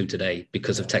back to today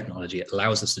because of technology. It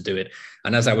allows us to do it.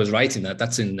 And as I was writing that,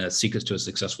 that's in Secrets to a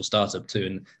Successful Startup too.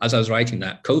 And as I was writing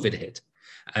that, COVID hit.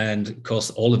 And of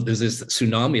course, there's this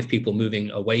tsunami of people moving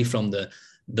away from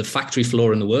the factory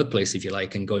floor in the workplace, if you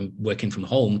like, and working from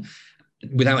home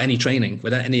without any training,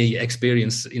 without any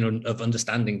experience, you know, of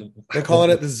understanding. they're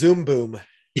calling it the Zoom boom.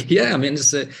 Yeah, I mean,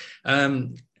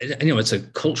 you know, it's a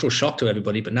cultural shock to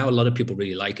everybody, but now a lot of people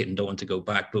really like it and don't want to go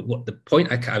back. But what the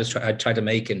point I tried to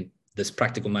make in this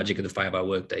practical magic of the 5-hour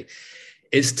workday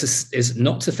is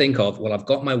not to think of, well, I've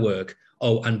got my work.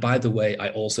 Oh, and by the way, I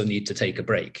also need to take a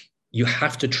break. You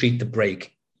have to treat the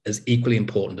break as equally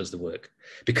important as the work,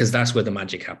 because that's where the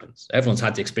magic happens. Everyone's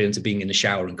had the experience of being in the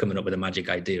shower and coming up with a magic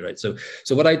idea, right? So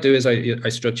what I do is I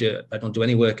structure. I don't do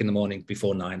any work in the morning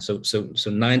before 9. So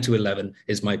 9 to 11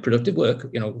 is my productive work,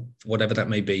 you know, whatever that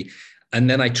may be, and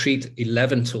then I treat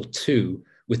 11 till 2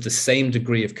 with the same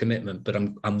degree of commitment, but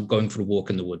I'm going for a walk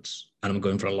in the woods and I'm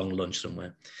going for a long lunch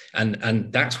somewhere.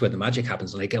 And that's where the magic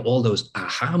happens. And I get all those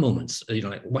aha moments, you know,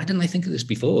 like, why didn't I think of this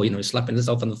before? You know, slapping this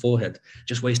off on the forehead,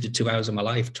 just wasted 2 hours of my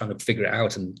life trying to figure it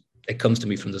out. And it comes to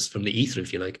me from the ether,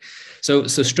 if you like. So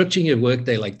structuring your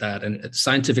workday like that, and it's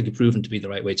scientifically proven to be the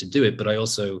right way to do it. But I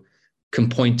also can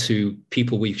point to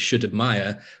people we should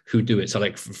admire who do it. So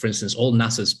like, for instance, all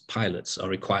NASA's pilots are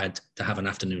required to have an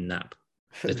afternoon nap.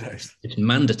 Nice. It's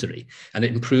mandatory, and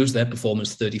it improves their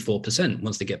performance 34%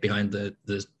 once they get behind the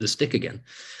stick again.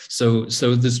 So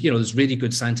there's, you know, there's really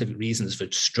good scientific reasons for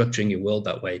structuring your world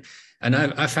that way. And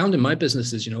I found in my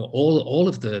businesses, you know, all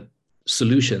of the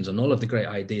solutions and all of the great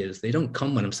ideas, they don't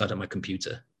come when I'm sat at my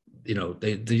computer. You know,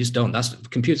 they just don't. That's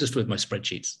computers for my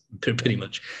spreadsheets, pretty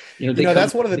much. You know,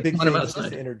 That's one of the big things, just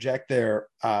to interject there,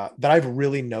 that I've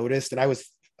really noticed. And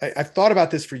I've thought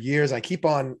about this for years. I keep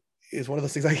on, is one of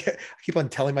those things I keep on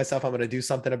telling myself I'm going to do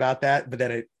something about that, but then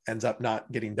it ends up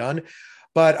not getting done.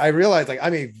 But I realize, like,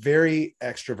 I'm a very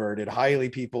extroverted, highly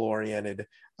people oriented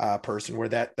person, where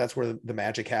that's where the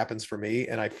magic happens for me.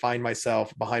 And I find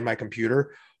myself behind my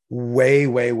computer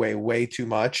way too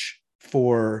much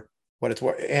for what it's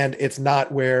worth. And it's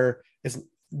not where it's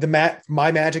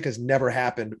my magic has never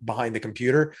happened behind the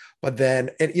computer. But then,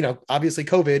 and, you know, obviously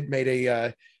COVID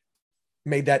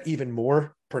made that even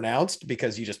more pronounced,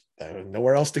 because you just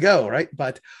nowhere else to go, right?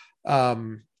 But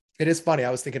it is funny.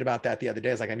 I was thinking about that the other day.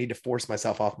 I was like, I need to force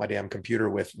myself off my damn computer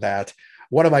with that.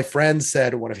 One of my friends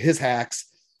said one of his hacks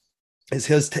is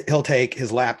he'll take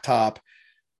his laptop,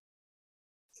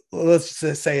 let's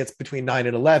just say it's between 9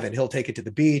 and 11. He'll take it to the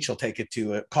beach, he'll take it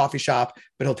to a coffee shop,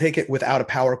 but he'll take it without a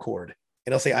power cord.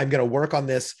 And he'll say, I'm going to work on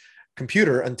this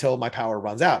computer until my power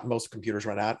runs out. Most computers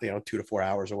run out, 2 to 4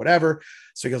 hours or whatever.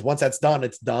 So he goes, once that's done,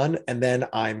 it's done. And then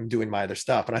I'm doing my other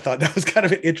stuff. And I thought that was kind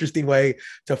of an interesting way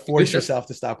to force yourself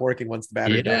to stop working once the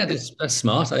battery dies. That's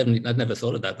smart. I'd never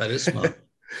thought of that. That is smart.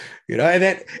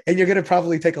 And you're going to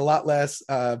probably take a lot less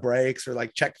breaks, or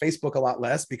like check Facebook a lot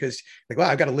less, because like, wow,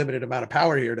 I've got a limited amount of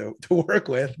power here to work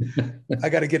with. I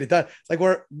got to get it done. It's like,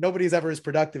 where nobody's ever as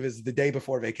productive as the day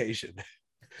before vacation.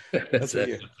 That's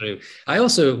true. I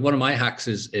also, one of my hacks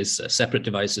is separate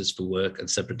devices for work and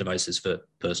separate devices for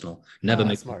personal.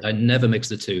 I never mix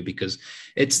the two, because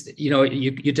it's,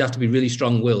 you'd have to be really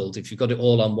strong-willed. If you've got it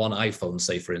all on one iPhone,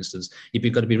 say, for instance,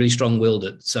 you've got to be really strong-willed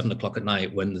at 7 o'clock at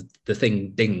night when the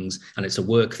thing dings and it's a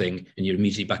work thing, and you're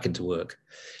immediately back into work.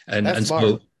 And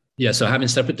so, yeah, so having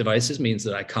separate devices means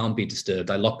that I can't be disturbed.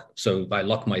 I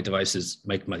lock my devices,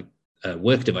 make my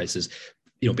work devices,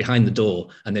 behind the door,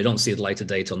 and they don't see the light of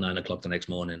day till 9 o'clock the next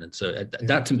morning. And so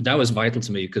that was vital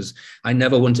to me, because I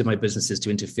never wanted my businesses to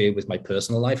interfere with my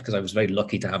personal life, because I was very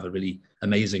lucky to have a really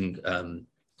amazing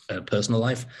personal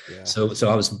life. Yeah. So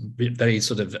I was very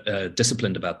sort of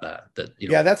disciplined about that.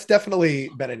 Yeah, that's definitely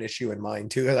been an issue in mine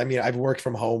too. I mean, I've worked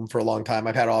from home for a long time.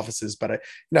 I've had offices, but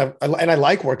I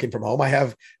like working from home.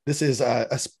 This is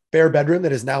a spare bedroom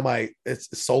that is now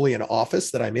it's solely an office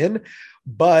that I'm in,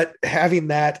 but having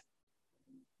that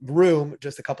room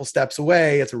just a couple steps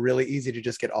away, it's really easy to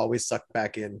just get always sucked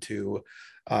back into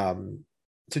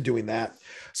to doing that.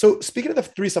 So speaking of the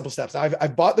 3 simple steps,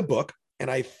 I've bought the book, and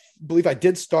I believe I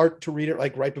did start to read it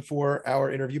like right before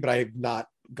our interview, but I have not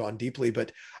gone deeply.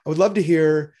 But I would love to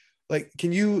hear, like,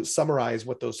 can you summarize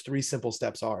what those 3 simple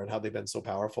steps are and how they've been so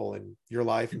powerful in your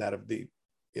life and that of the,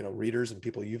 readers and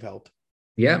people you've helped?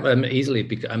 Yeah, easily,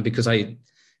 because I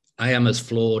am as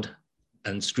flawed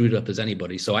and screwed up as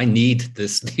anybody. So I need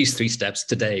these 3 steps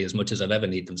today as much as I've ever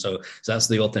need them. So that's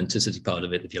the authenticity part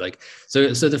of it, if you like. So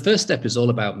the first step is all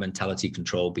about mentality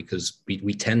control, because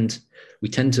we tend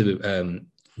to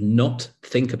not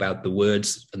think about the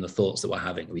words and the thoughts that we're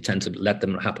having. We tend to let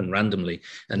them happen randomly,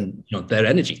 and their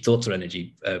energy. Thoughts are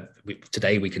energy.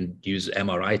 Today we can use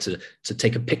MRI to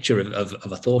take a picture of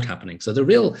a thought happening. So the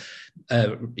real,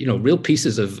 real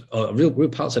pieces of real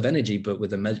parts of energy, but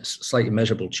with a slightly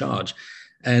measurable charge.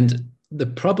 And the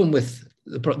problem with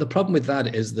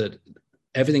that is that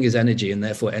everything is energy, and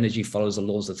therefore energy follows the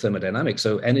laws of thermodynamics.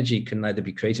 So energy can neither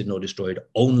be created nor destroyed,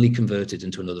 only converted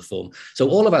into another form. So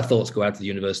all of our thoughts go out to the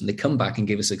universe, and they come back and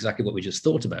give us exactly what we just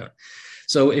thought about.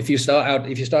 So if you start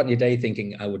your day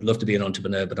thinking, I would love to be an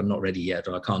entrepreneur, but I'm not ready yet,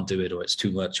 or I can't do it, or it's too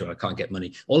much, or I can't get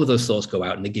money, all of those thoughts go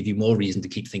out, and they give you more reason to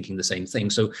keep thinking the same thing.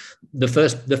 So the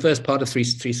first part of three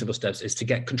simple steps is to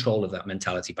get control of that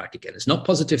mentality back again. It's not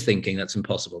positive thinking. That's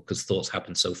impossible, because thoughts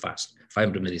happen so fast,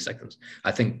 500 milliseconds.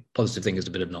 I think positive thinking is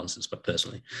a bit of nonsense, but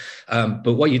personally.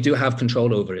 But what you do have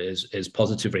control over is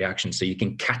positive reaction. So you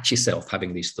can catch yourself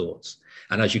having these thoughts.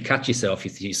 And as you catch yourself,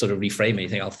 you sort of reframe it. You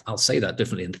think, I'll say that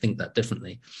differently and think that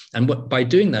differently. And by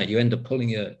doing that, you end up pulling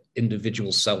your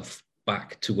individual self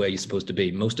back to where you're supposed to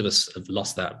be. Most of us have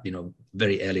lost that,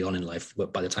 very early on in life,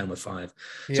 by the time we're 5.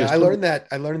 Yeah, so I learned that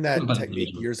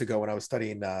technique years ago when I was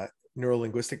studying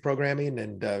neuro-linguistic programming,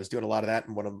 and I was doing a lot of that.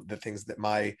 And one of the things that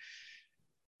my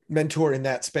mentor in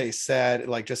that space said,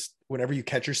 like, just whenever you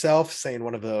catch yourself saying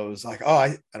one of those, like, oh,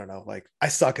 I don't know, like, I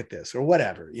suck at this or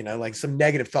whatever, like some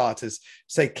negative thoughts, is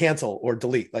say cancel or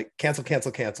delete, like cancel,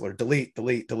 or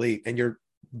delete. And you're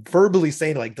verbally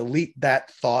saying, like, delete that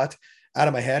thought out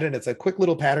of my head. And it's a quick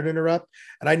little pattern interrupt.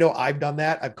 And I know I've done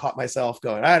that. I've caught myself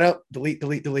going, I don't delete,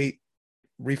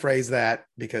 rephrase that,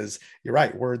 because you're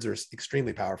right. Words are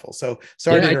extremely powerful. So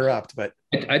sorry to interrupt, but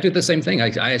I do the same thing.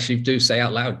 I actually do say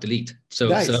out loud, delete. So,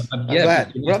 nice. I'm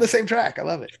glad. We're on the same track. I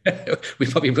love it. We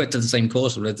probably went to the same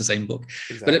course and read the same book.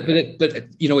 Exactly. But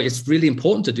it's really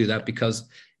important to do that, because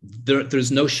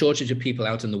there's no shortage of people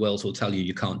out in the world who will tell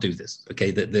you can't do this. Okay,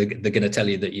 that they're going to tell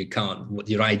you that you can't.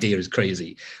 Your idea is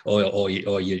crazy, or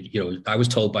I was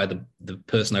told by the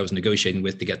person I was negotiating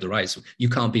with to get the rights, you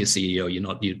can't be a CEO.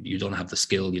 You don't have the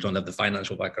skill. You don't have the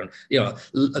financial background.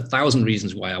 1,000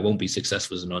 reasons why I won't be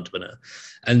successful as an entrepreneur.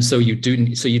 And so you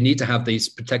need to have these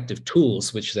protective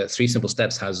tools, which the 3 simple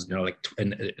steps has,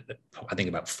 I think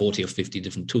about 40 or 50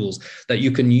 different tools that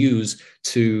you can use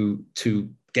to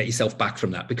get yourself back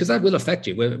from that, because that will affect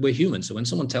you. We're human. So when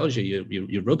someone tells you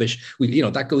you're rubbish,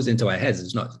 that goes into our heads.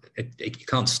 It's not, you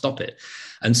can't stop it.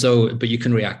 And so, but you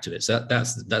can react to it. So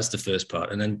that's the first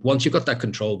part. And then once you've got that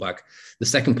control back, the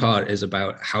second part is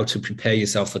about how to prepare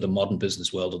yourself for the modern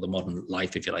business world, or the modern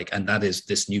life, if you like. And that is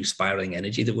this new spiraling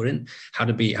energy that we're in, how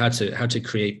to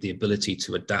create the ability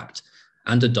to adapt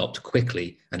and adopt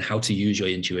quickly, and how to use your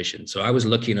intuition. So I was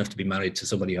lucky enough to be married to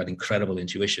somebody who had incredible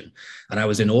intuition, and I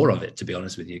was in awe of it, to be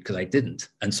honest with you, because I didn't.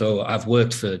 And so I've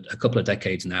worked for a couple of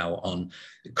decades now on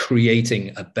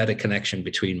creating a better connection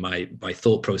between my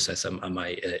thought process and my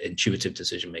intuitive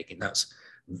decision making. That's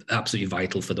absolutely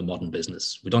vital for the modern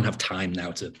business. We don't have time now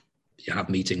to have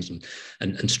meetings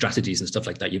and strategies and stuff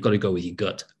like that. You've got to go with your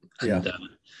gut. And yeah.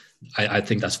 I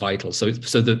think that's vital.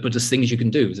 But there's things you can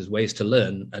do. There's ways to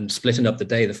learn, and splitting up the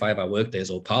day, the 5-hour workday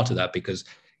is all part of that, because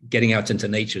getting out into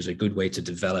nature is a good way to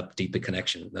develop deeper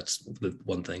connection. That's the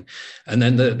one thing. And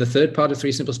then the third part of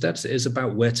 3 simple steps is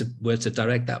about where to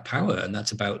direct that power. And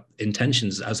that's about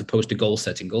intentions as opposed to goal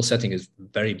setting. Goal setting is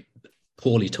very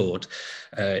poorly taught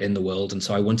in the world. And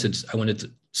so I wanted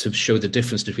to show the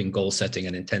difference between goal setting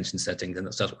and intention setting. And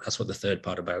that's what the third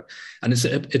part about. And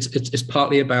it's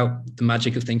partly about the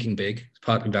magic of thinking big. It's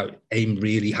partly about aim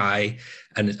really high.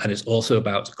 And it's also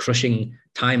about crushing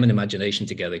time and imagination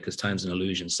together, because time's an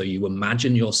illusion. So you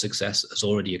imagine your success has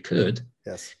already occurred.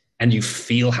 Yes. And you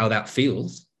feel how that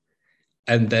feels.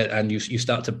 And you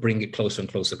start to bring it closer and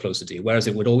closer to you. Whereas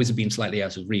it would always have been slightly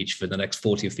out of reach for the next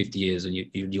 40 or 50 years, and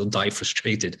you'll die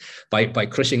frustrated by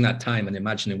crushing that time and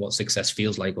imagining what success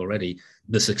feels like already,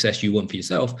 the success you want for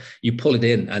yourself. You pull it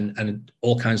in, and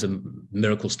all kinds of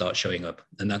miracles start showing up.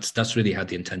 And that's really how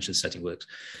the intention setting works.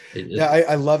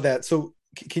 I love that. So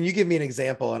can you give me an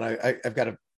example? And I've got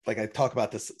a like I talk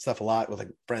about this stuff a lot with like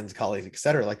friends, colleagues, et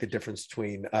cetera, like the difference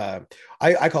between,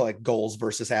 I call it goals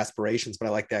versus aspirations, but I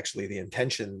like actually the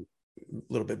intention a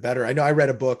little bit better. I know I read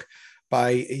a book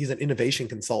he's an innovation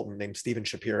consultant named Steven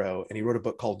Shapiro, and he wrote a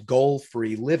book called Goal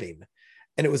Free Living.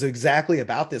 And it was exactly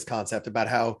about this concept about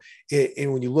how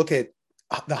when you look at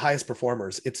the highest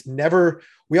performers, it's never,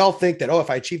 we all think that, oh, if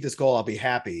I achieve this goal, I'll be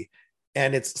happy.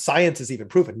 And it's science has even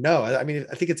proven, no, I mean,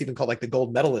 I think it's even called like the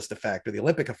gold medalist effect or the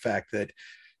Olympic effect, that,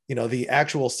 you know, the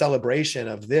actual celebration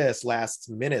of this lasts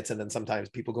minutes. And then sometimes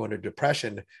people go into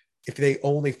depression if they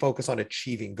only focus on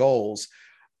achieving goals.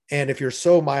 And if you're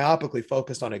so myopically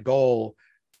focused on a goal,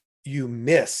 you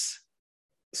miss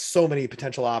so many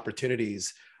potential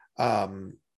opportunities.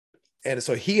 And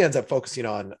so he ends up focusing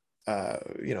on,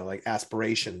 like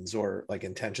aspirations or like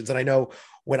intentions. And I know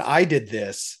when I did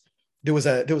this,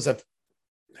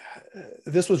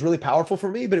 this was really powerful for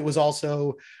me, but it was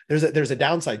also, there's a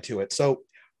downside to it. So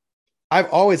I've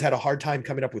always had a hard time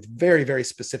coming up with very, very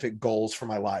specific goals for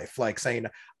my life, like saying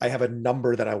I have a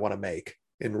number that I want to make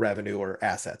in revenue or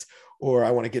assets, or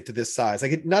I want to get to this size.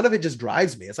 Like none of it just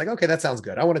drives me. It's like, okay, that sounds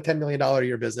good. I want a $10 million a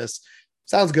year business.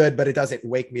 Sounds good, but it doesn't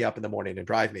wake me up in the morning and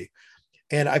drive me.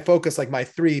 And I focus, like my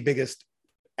three biggest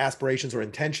aspirations or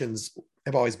intentions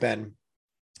have always been,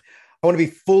 I want to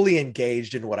be fully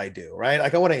engaged in what I do, right?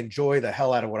 Like I want to enjoy the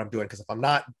hell out of what I'm doing, because if I'm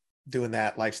not doing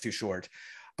that, life's too short.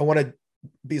 I want to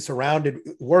be surrounded,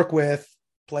 work with,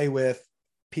 play with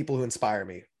people who inspire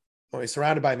me. I want to be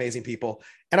surrounded by amazing people,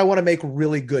 and I want to make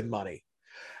really good money.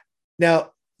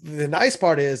 Now, the nice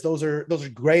part is those are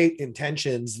great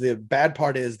intentions. The bad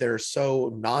part is they're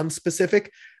so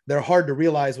non-specific. They're hard to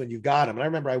realize when you got them. And I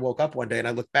remember I woke up one day and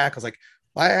I looked back, I was like,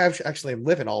 well, I actually am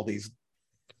living all these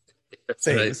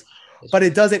things, right. But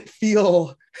it doesn't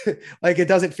feel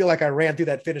like I ran through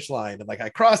that finish line and like I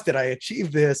crossed it, I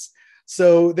achieved this.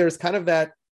 So there's kind of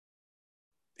that,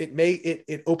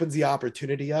 it opens the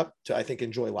opportunity up to, I think,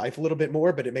 enjoy life a little bit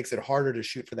more, but it makes it harder to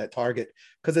shoot for that target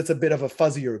because it's a bit of a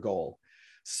fuzzier goal.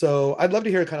 So I'd love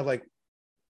to hear kind of like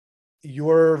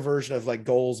your version of like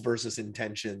goals versus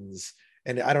intentions.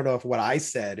 And I don't know if what I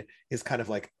said is kind of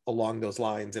like along those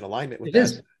lines in alignment with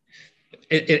that.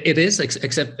 It is,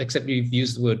 except you've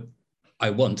used the word I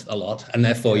want a lot, and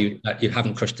therefore you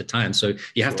haven't crushed the time. So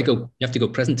you have to go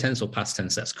present tense or past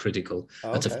tense. That's critical.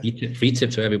 Oh, that's a free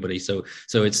tip to everybody. So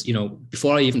it's,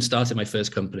 before I even started my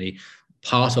first company,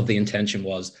 part of the intention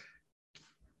was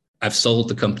I've sold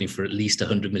the company for at least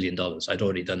 $100 million. I'd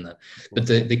already done that. But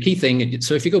the key thing,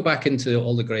 so if you go back into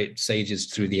all the great sages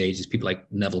through the ages, people like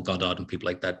Neville Goddard and people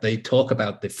like that, they talk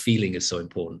about the feeling is so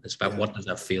important. It's about what does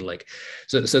that feel like?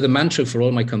 So the mantra for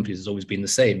all my companies has always been the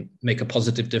same: make a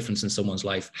positive difference in someone's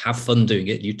life, have fun doing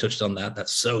it. You touched on that.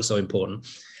 That's so important.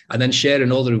 And then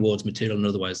sharing all the rewards, material and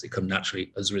otherwise, that come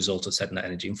naturally as a result of setting that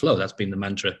energy and flow. That's been the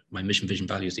mantra, my mission, vision,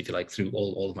 values, if you like, through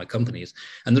all of my companies.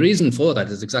 And the reason for that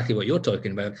is exactly what you're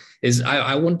talking about, is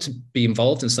I want to be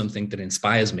involved in something that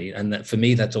inspires me. And that for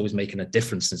me, that's always making a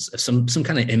difference, some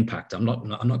kind of impact. I'm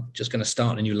not just going to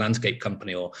start a new landscape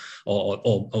company or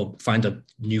find a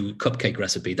new cupcake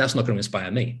recipe. That's not going to inspire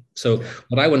me. So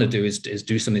what I want to do is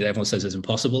do something that everyone says is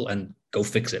impossible and go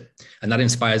fix it. And that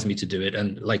inspires me to do it.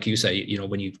 And like you say,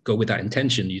 when you go with that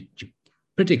intention, you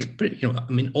pretty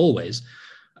always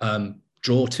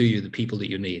draw to you the people that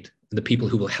you need, the people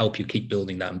who will help you keep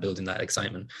building that and building that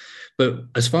excitement. But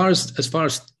as far as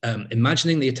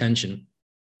imagining the intention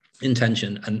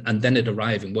and then it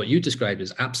arriving, what you described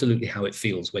is absolutely how it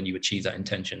feels when you achieve that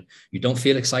intention. You don't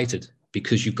feel excited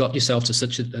because you've got yourself to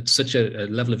such a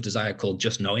level of desire called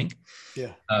just knowing,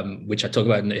 which I talk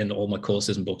about in all my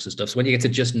courses and books and stuff. So when you get to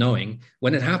just knowing,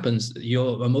 when it happens,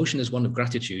 your emotion is one of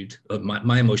gratitude.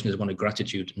 My emotion is one of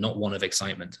gratitude, not one of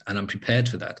excitement. And I'm prepared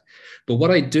for that. But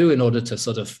what I do in order to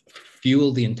sort of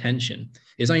fuel the intention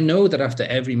is I know that after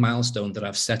every milestone that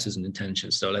I've set as an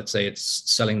intention, so let's say it's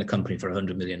selling the company for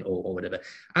 100 million or whatever,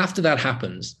 after that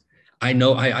happens, I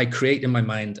know I create in my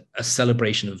mind a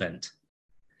celebration event.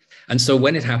 And so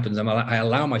when it happens, I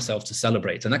allow myself to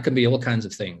celebrate. And that can be all kinds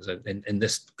of things. In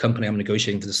this company I'm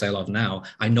negotiating for the sale of now,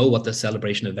 I know what the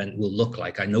celebration event will look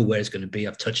like. I know where it's going to be.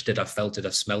 I've touched it. I've felt it.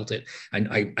 I've smelt it. And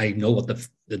I know what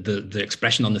the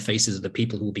expression on the faces of the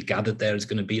people who will be gathered there is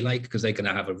going to be like, because they're going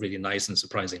to have a really nice and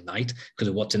surprising night because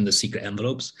of what's in the secret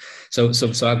envelopes. So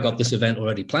I've got this event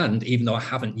already planned, even though I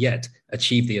haven't yet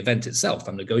achieved the event itself.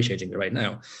 I'm negotiating it right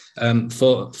now.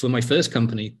 For my first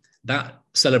company, that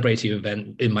celebratory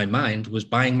event in my mind was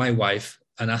buying my wife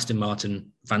an Aston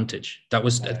Martin Vantage. That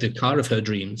was Right. the car of her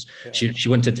dreams. Yeah. She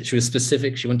was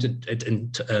specific. She wanted it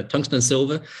in tungsten and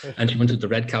silver, and she wanted the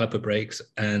red caliper brakes.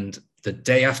 And the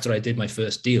day after I did my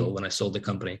first deal, when I sold the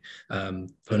company for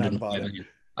 105 million,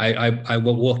 I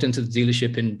walked into the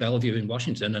dealership in Bellevue in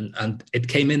Washington, and it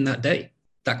came in that day.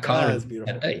 That car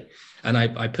that day. And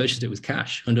I purchased it with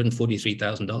cash,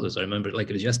 $143,000. I remember it like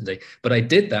it was yesterday. But I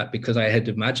did that because I had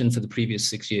imagined for the previous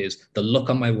 6 years the look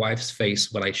on my wife's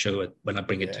face when I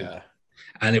bring it to her.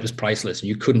 And it was priceless. And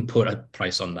you couldn't put a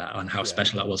price on that, on how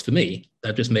special that was for me.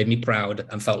 That just made me proud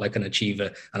and felt like an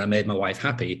achiever. And I made my wife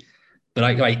happy.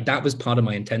 But that was part of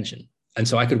my intention. And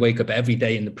so I could wake up every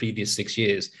day in the previous 6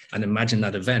 years and imagine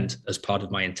that event as part of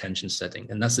my intention setting.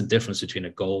 And that's the difference between a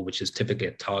goal, which is typically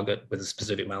a target with a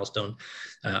specific milestone,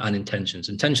 and intentions.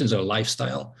 Intentions are a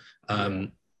lifestyle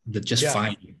that just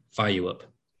fire you up.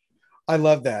 I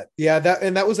love that. Yeah,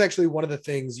 that was actually one of the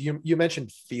things you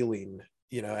mentioned, feeling,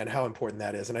 and how important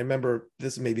that is. And I remember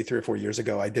this maybe 3 or 4 years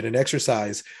ago, I did an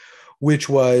exercise, which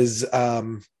was,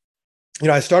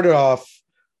 I started off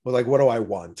with like, what do I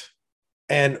want?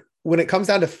 And when it comes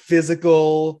down to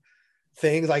physical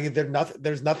things, like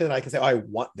there's nothing that I can say, oh, I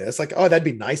want this. Like, oh, that'd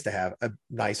be nice to have a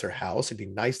nicer house. It'd be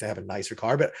nice to have a nicer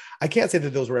car, but I can't say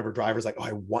that those were ever drivers like, oh,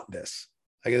 I want this.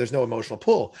 Like, there's no emotional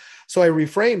pull. So I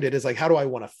reframed it as like, how do I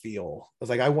want to feel? I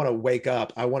was like, I want to wake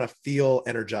up. I want to feel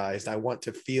energized. I want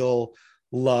to feel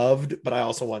loved, but I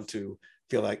also want to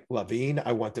feel like loving.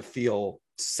 I want to feel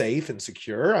safe and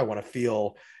secure. I want to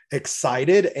feel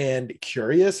excited and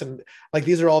curious, and like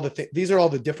these are all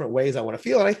the different ways I want to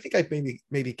feel. And I think I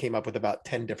maybe came up with about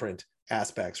 10 different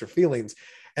aspects or feelings.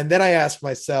 And then I asked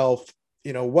myself,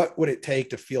 what would it take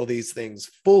to feel these things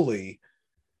fully,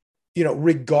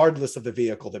 regardless of the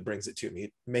vehicle that brings it to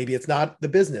me? Maybe it's not the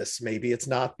business, maybe it's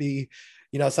not the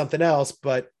something else,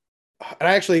 but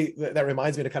that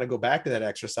reminds me to kind of go back to that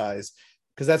exercise,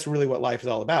 because that's really what life is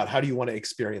all about. How do you want to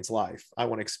experience life? I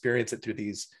want to experience it through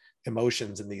these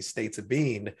emotions and these states of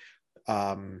being.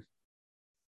 And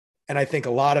I think a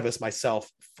lot of us,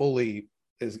 myself fully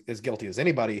as guilty as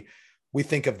anybody, we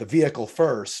think of the vehicle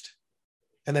first,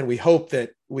 and then we hope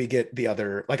that we get the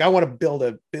other. Like, I want to build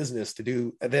a business to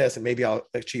do this, and maybe I'll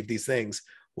achieve these things.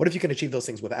 What if you can achieve those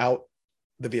things without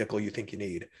the vehicle you think you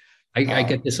need? I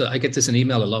get this. I get this in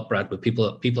email a lot, Brad, where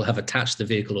people have attached the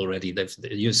vehicle already.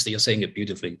 You're saying it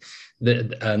beautifully, they're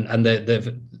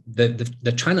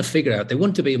trying to figure out. They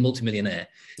want to be a multimillionaire,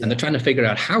 and they're trying to figure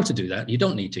out how to do that. You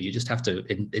don't need to. You just have to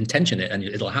intention it, and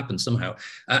it'll happen somehow.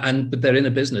 But they're in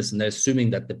a business, and they're assuming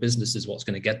that the business is what's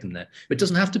going to get them there. But it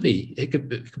doesn't have to be. It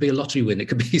could be a lottery win. It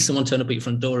could be someone turn up at your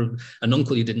front door, an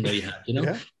uncle you didn't know you had.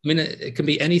 I mean, it can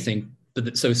be anything.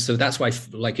 But so that's why,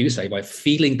 like you say, why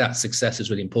feeling that success is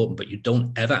really important, but you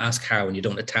don't ever ask how, and you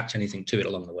don't attach anything to it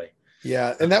along the way.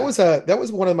 Yeah. And that was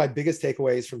one of my biggest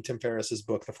takeaways from Tim Ferriss's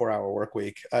book, The 4-Hour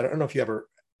Workweek. I don't know if you ever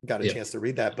got a chance to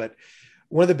read that, but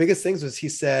one of the biggest things was he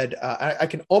said, I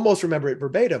can almost remember it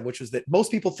verbatim, which was that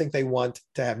most people think they want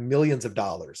to have millions of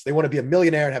dollars. They want to be a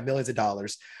millionaire and have millions of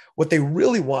dollars. What they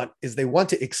really want is they want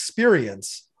to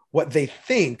experience what they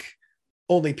think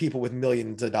only people with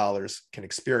millions of dollars can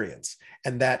experience.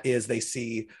 And that is, they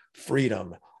see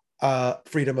freedom,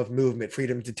 freedom of movement,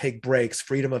 freedom to take breaks,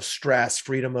 freedom of stress,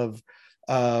 freedom of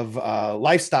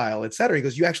lifestyle, et cetera. He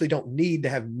goes, you actually don't need to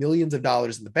have millions of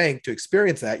dollars in the bank to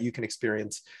experience that. You can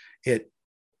experience it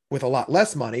with a lot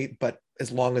less money, but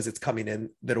as long as it's coming in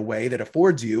a way that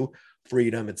affords you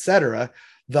freedom, et cetera.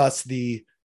 Thus,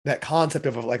 that concept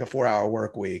of like a 4-hour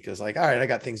work week is like, all right, I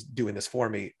got things doing this for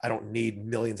me. I don't need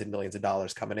millions and millions of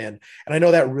dollars coming in. And I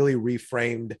know that really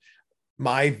reframed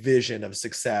my vision of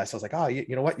success. I was like, oh,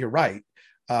 you know what? You're right.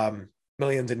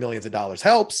 Millions and millions of dollars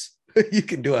helps. You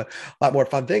can do a lot more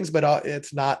fun things, but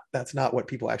that's not what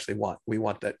people actually want. We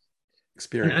want that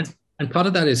experience. And part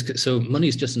of that is, so money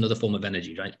is just another form of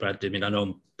energy, right, Brad? I mean, I know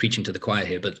I'm preaching to the choir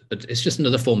here, but it's just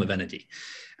another form of energy.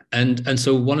 And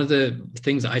so one of the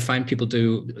things that I find people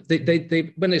do,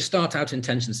 they when they start out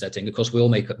intention setting, of course, we all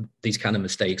make these kind of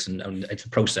mistakes, and it's a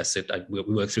process that we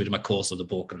work through in my course of the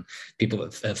book, and people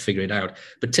figure it out.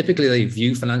 But typically they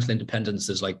view financial independence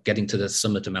as like getting to the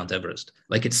summit of Mount Everest.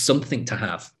 Like it's something to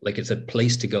have, like it's a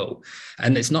place to go.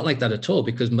 And it's not like that at all,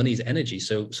 because money is energy.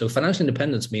 So financial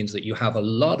independence means that you have a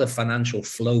lot of financial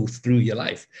flow through your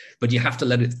life, but you have to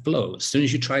let it flow. As soon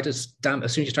as you try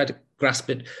to grasp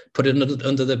it, put it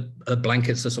under the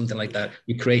blankets or something like that,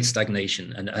 you create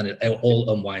stagnation, and it all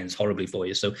unwinds horribly for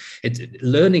you. So it's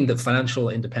learning that financial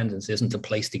independence isn't a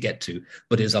place to get to,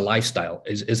 but is a lifestyle,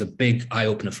 is a big eye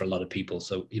opener for a lot of people.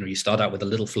 So, you start out with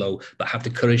a little flow, but have the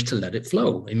courage to let it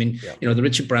flow. I mean, the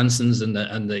Richard Bransons and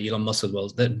the Elon Musk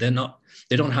world,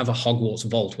 they don't have a Hogwarts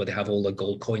vault where they have all the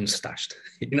gold coins stashed.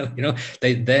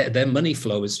 Their money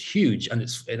flow is huge, and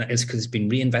it's because it's been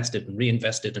reinvested,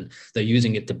 and they're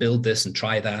using it to build this and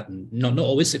try that, and not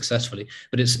always successfully,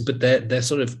 but they're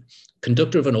sort of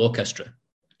conductor of an orchestra.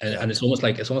 And it's almost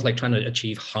like trying to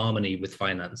achieve harmony with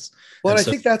finance. Well, and I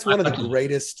think that's one of the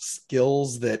greatest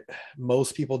skills that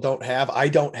most people don't have. I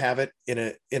don't have it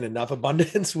in enough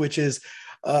abundance, which is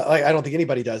I don't think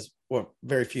anybody does, or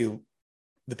very few,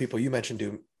 the people you mentioned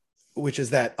do, which is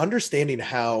that understanding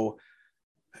how,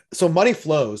 so money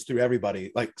flows through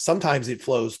everybody. Like sometimes it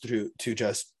flows through to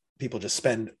just people just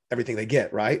spend everything they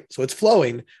get, right? So it's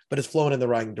flowing, but it's flowing in the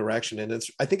right direction. And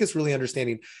I think it's really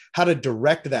understanding how to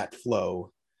direct that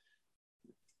flow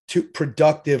to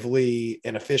productively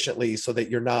and efficiently, so that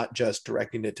you're not just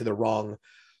directing it to the wrong,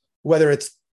 whether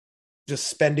it's just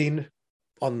spending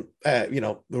on,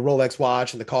 the Rolex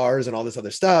watch and the cars and all this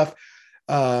other stuff,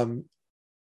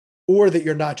 or that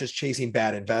you're not just chasing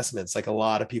bad investments. Like a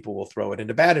lot of people will throw it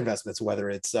into bad investments, whether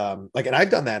it's and I've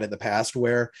done that in the past,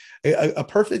 where a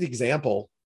perfect example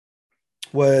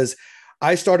was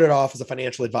I started off as a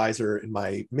financial advisor in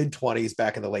my mid-20s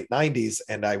back in the late 90s.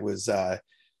 And I was,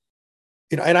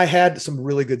 and I had some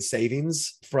really good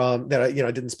savings from that. I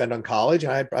didn't spend on college,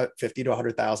 and I had about $50,000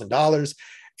 to $100,000,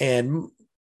 and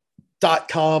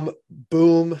 .com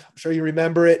boom. I'm sure you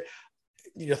remember it.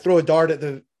 Throw a dart at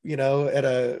at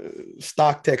a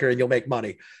stock ticker and you'll make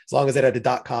money, as long as it had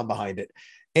a .com behind it.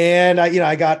 And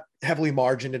I got heavily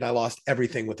margined, and I lost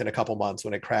everything within a couple months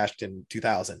when it crashed in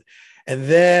 2000. And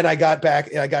then I got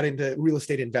into real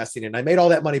estate investing, and I made all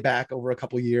that money back over a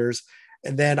couple of years.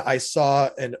 And then I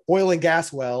saw an oil and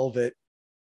gas well that,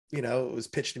 it was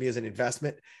pitched to me as an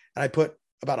investment. And I put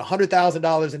about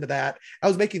 $100,000 into that. I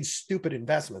was making stupid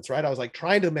investments, right? I was like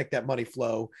trying to make that money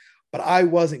flow, but I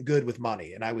wasn't good with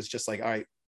money. And I was just like, all right,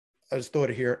 I'll just throw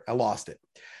it here. I lost it.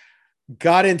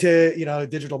 Got into,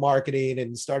 digital marketing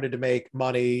and started to make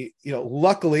money.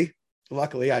 Luckily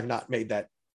I've not made that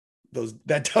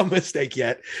dumb mistake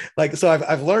yet. So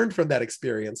I've learned from that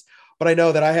experience, but I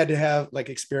know that I had to have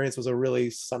experience was a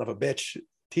really son of a bitch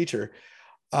teacher.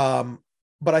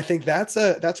 But I think that's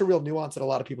a real nuance that a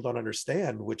lot of people don't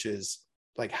understand, which is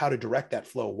how to direct that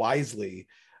flow wisely,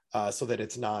 so that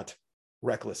it's not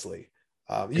recklessly.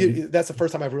 That's the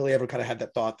first time I've really ever kind of had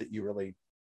that thought that you really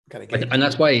kind of get. And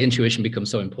that's why intuition becomes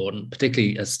so important,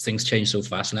 particularly as things change so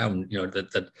fast now. And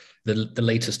the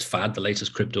latest fad, the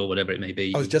latest crypto, whatever it may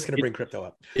be. I was just going to bring crypto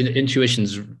up.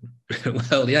 Intuition's,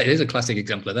 well, yeah, it is a classic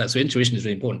example of that. So intuition is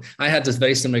really important. I had this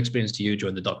very similar experience to you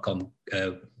during the .com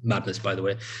madness, by the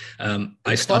way.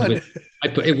 I started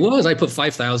with, I put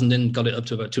 5,000 in, got it up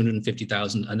to about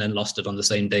 250,000, and then lost it on the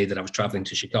same day that I was traveling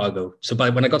to Chicago. So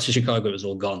when I got to Chicago, it was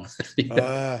all gone.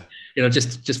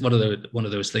 Just one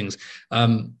of those things.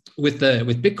 With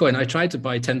Bitcoin, I tried to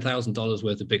buy $10,000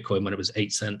 worth of Bitcoin when it was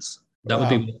 8 cents.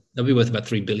 That'd be worth about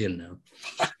 3 billion now.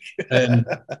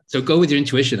 So go with your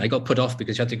intuition. I got put off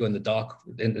because you had to go in the dark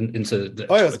into the.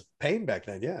 Oh, it was pain back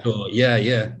then. Yeah. Oh,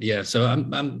 yeah. So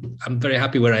I'm very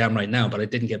happy where I am right now, but I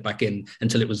didn't get back in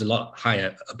until it was a lot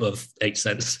higher, above 8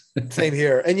 cents. Same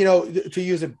here. And to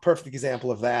use a perfect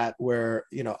example of that, where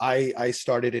I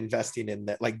started investing in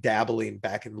that, dabbling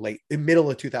back in middle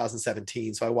of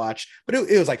 2017. So I watched, but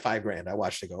it was like $5,000. I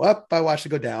watched it go up, I watched it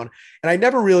go down, and I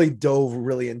never really dove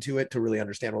really into it to really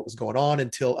understand what was going on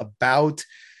until about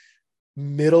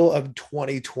middle of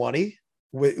 2020,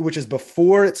 which is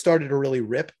before it started to really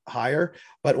rip higher.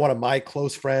 But one of my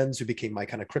close friends, who became my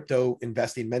kind of crypto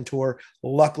investing mentor,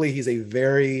 luckily he's a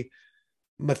very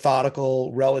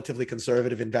methodical, relatively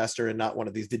conservative investor, and not one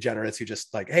of these degenerates who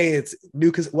just hey, it's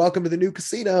new, welcome to the new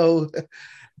casino.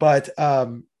 But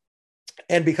and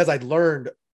because I'd learned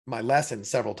my lesson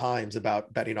several times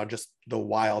about betting on just the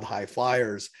wild high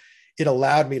flyers, it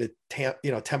allowed me to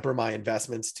temper my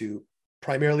investments to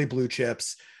primarily blue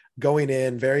chips, going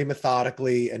in very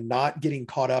methodically and not getting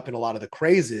caught up in a lot of the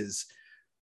crazes.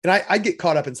 And I get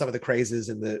caught up in some of the crazes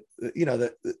and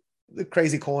the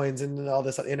crazy coins and all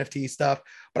this NFT stuff,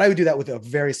 but I would do that with a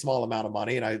very small amount of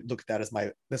money. And I look at that as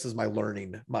this is my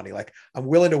learning money. I'm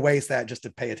willing to waste that just to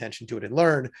pay attention to it and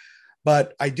learn.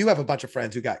 But I do have a bunch of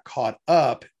friends who got caught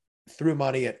up, threw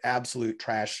money at absolute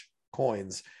trash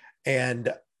coins,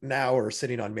 and now are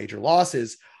sitting on major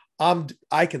losses.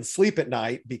 I can sleep at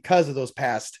night because of those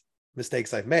past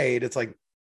mistakes I've made. It's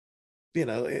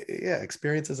yeah,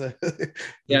 experience is a,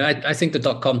 Yeah, I think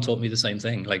the .com taught me the same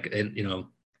thing. Like, and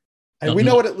we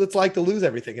know what it's like to lose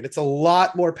everything. And it's a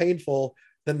lot more painful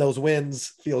than those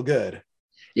wins feel good.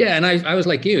 Yeah, and I was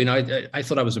like you, I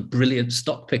thought I was a brilliant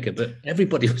stock picker, but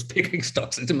everybody was picking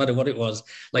stocks. It didn't matter what it was.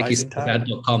 Like you said,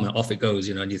 .com, and off it goes,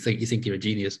 and you think you're a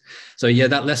genius. So yeah,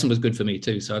 that lesson was good for me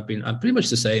too. So I'm pretty much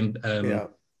the same. Yeah.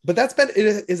 But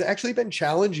it has actually been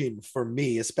challenging for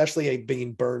me, especially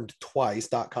being burned twice,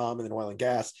 .com and then oil and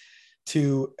gas,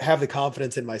 to have the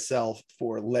confidence in myself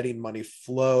for letting money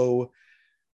flow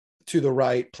to the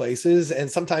right places. And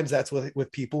sometimes that's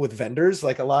with people, with vendors.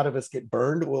 Like a lot of us get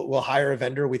burned. We'll hire a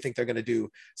vendor. We think they're going to do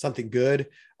something good.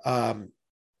 And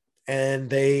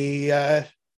they,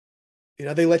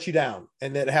 they let you down.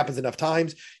 And then it happens enough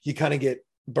times, you kind of get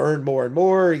burned more and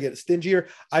more, you get stingier.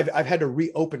 I've had to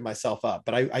reopen myself up,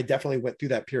 but I definitely went through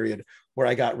that period where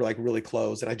I got like really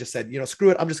close, and I just said, screw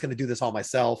it. I'm just going to do this all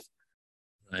myself.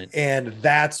 Right. And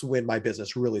that's when my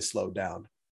business really slowed down,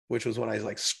 which was when I was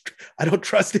like, I don't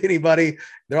trust anybody.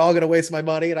 They're all going to waste my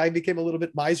money. And I became a little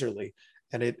bit miserly.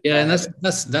 And that's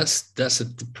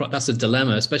a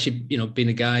dilemma, especially, being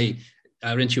a guy.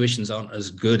 Our intuitions aren't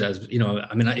as good as,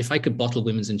 if I could bottle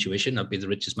women's intuition, I'd be the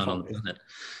richest man on the planet.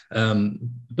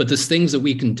 But there's things that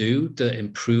we can do to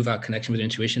improve our connection with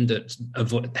intuition that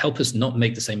help us not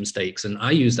make the same mistakes. And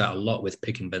I use that a lot with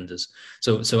picking vendors.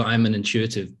 So I'm an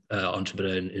intuitive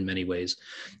entrepreneur in many ways.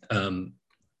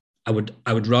 I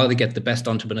would rather get the best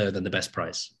entrepreneur than the best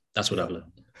price. That's what I've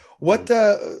learned. What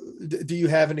do you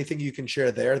have anything you can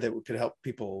share there that could help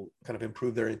people kind of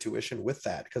improve their intuition with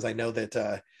that? Because I know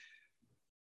that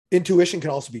intuition can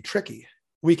also be tricky.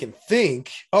 We can think,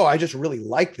 oh, I just really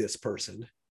like this person,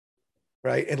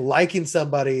 right? And liking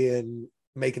somebody and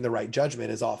making the right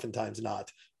judgment is oftentimes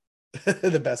not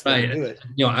the best way to do it.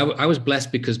 I was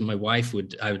blessed because my wife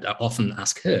I would often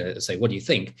ask her, say, what do you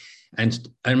think? And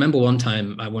I remember one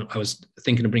time I was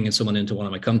thinking of bringing someone into one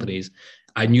of my companies.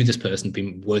 I knew this person,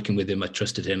 been working with him. I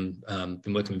trusted him,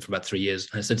 been working with him for about 3 years.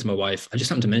 And I said to my wife, I just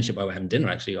happened to mention it while we're having dinner,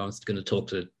 actually. I was going to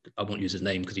talk I won't use his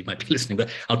name because he might be listening, but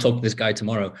I'll talk to this guy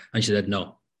tomorrow. And she said,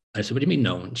 no. I said, what do you mean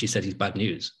no? And she said, he's bad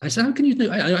news. I said, how can you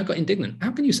know? I got indignant.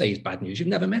 How can you say he's bad news? You've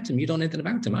never met him. You don't know anything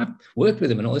about him. I've worked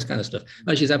with him and all this kind of stuff.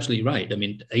 And she's absolutely right.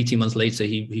 18 months later,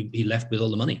 he left with all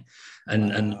the money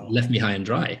and left me high and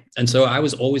dry. And so I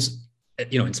was always,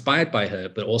 inspired by her,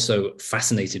 but also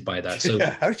fascinated by that. So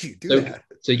how did you do that?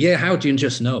 So yeah, how do you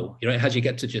just know? How do you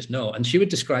get to just know? And she would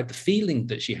describe the feeling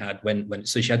that she had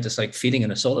so she had this like feeling in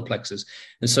her solar plexus.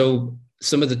 And so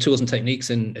some of the tools and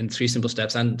techniques in 3 Simple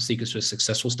Steps and Secrets to a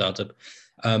Successful Startup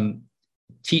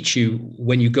teach you,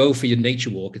 when you go for your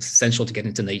nature walk, it's essential to get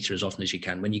into nature as often as you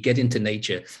can. When you get into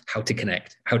nature, how to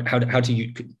connect, how do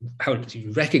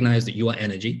you recognize that you are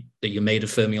energy, that you're made of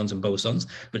fermions and bosons,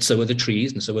 but so are the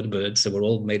trees and so are the birds. So we're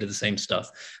all made of the same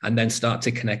stuff, and then start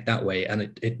to connect that way.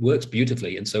 And it works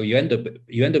beautifully. And so you end up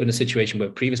in a situation where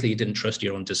previously you didn't trust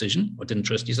your own decision or didn't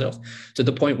trust yourself, to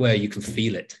the point where you can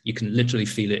feel it. You can literally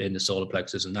feel it in the solar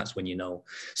plexus. And that's when you know.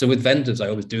 So with vendors, I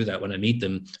always do that when I meet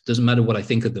them. Doesn't matter what I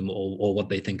think of them or what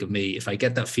they think of me. If I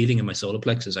get that feeling in my solar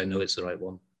plexus, I know it's the right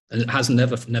one. And it has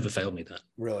never failed me, that.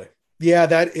 Really? Yeah,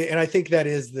 and I think that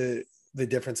is the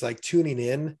difference, like tuning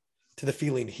in to the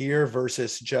feeling here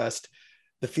versus just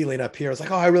the feeling up here. It's like,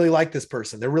 oh, I really like this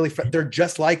person. They're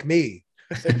just like me.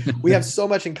 We have so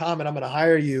much in common. I'm going to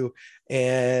hire you.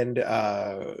 And,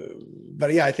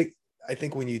 but yeah, I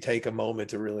think when you take a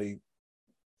moment to really,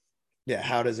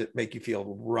 how does it make you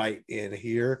feel right in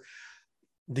here?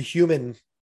 The human,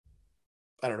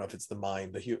 I don't know if it's the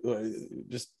mind,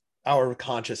 just our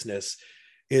consciousness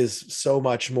is so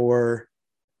much more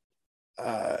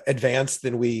advanced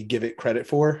than we give it credit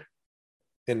for,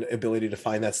 and ability to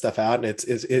find that stuff out. And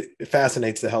it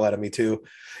fascinates the hell out of me too.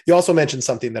 You also mentioned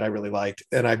something that I really liked,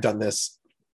 and I've done this.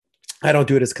 I don't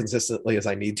do it as consistently as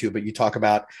I need to, but you talk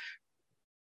about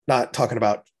not talking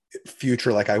about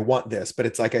future, like I want this, but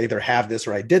it's like I either have this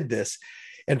or I did this.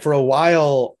 And for a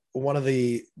while, one of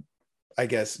the, I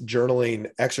guess,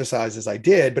 journaling exercises I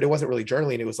did, but it wasn't really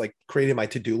journaling. It was like creating my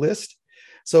to-do list.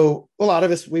 So a lot of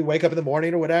us, we wake up in the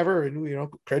morning or whatever, and,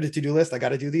 create a to-do list. I got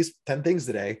to do these 10 things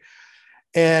today.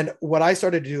 And what I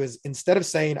started to do is, instead of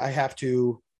saying I have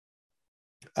to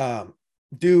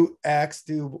do X,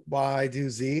 do Y, do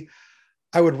Z,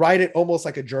 I would write it almost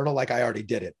like a journal, like I already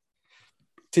did it.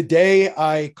 Today,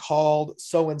 I called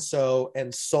so-and-so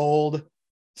and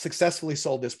successfully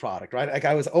sold this product, right? Like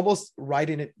I was almost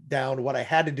writing it down, what I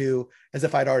had to do, as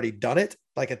if I'd already done it,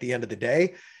 like at the end of the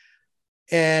day.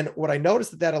 And what I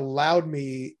noticed that allowed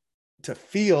me to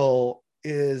feel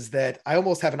is that I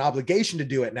almost have an obligation to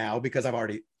do it now, because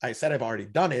I said I've already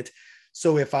done it.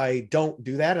 So if I don't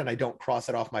do that and I don't cross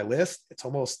it off my list, it's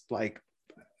almost like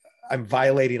I'm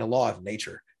violating a law of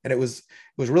nature. And it was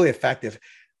really effective.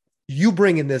 You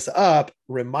bringing this up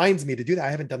reminds me to do that.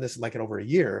 I haven't done this in like in over a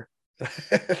year. I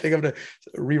think I'm going to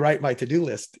rewrite my to-do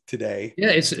list today.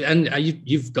 Yeah,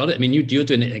 you've got it. I mean, you're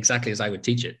doing it exactly as I would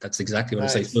teach it. That's exactly what I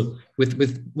say. So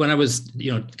with when I was,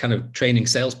 kind of training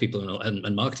salespeople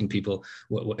and marketing people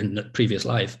in the previous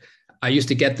life, I used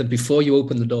to get them before you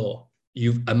open the door.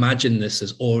 You imagine this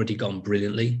has already gone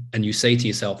brilliantly, and you say to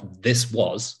yourself,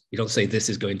 you don't say this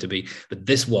is going to be, but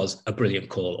this was a brilliant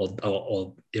call,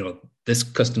 or this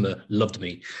customer loved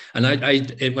me. And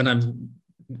when I'm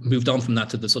moved on from that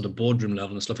to the sort of boardroom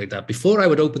level and stuff like that, before I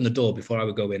would open the door, before I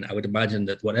would go in, I would imagine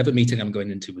that whatever meeting I'm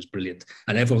going into was brilliant,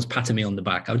 and everyone's patting me on the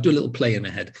back. I would do a little play in my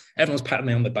head. Everyone's patting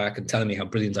me on the back and telling me how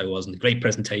brilliant I was and the great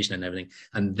presentation and everything,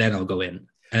 and then I'll go in,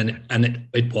 and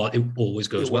it always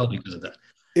goes well because of that.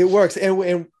 It works.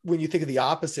 And when you think of the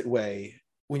opposite way,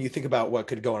 when you think about what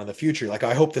could go on in the future, like,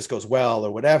 I hope this goes well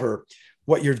or whatever,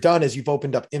 what you've done is you've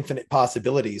opened up infinite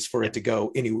possibilities for it to go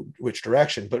any which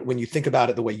direction. But when you think about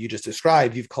it the way you just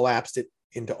described, you've collapsed it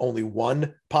into only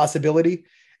one possibility.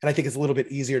 And I think it's a little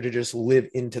bit easier to just live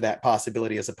into that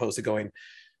possibility as opposed to going,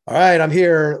 all right, I'm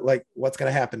here. Like, what's going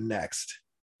to happen next?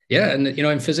 Yeah. And,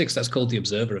 in physics, that's called the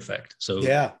observer effect. So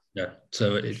yeah.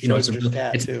 So, it's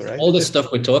too, right? All the stuff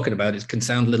we're talking about, it can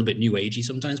sound a little bit new agey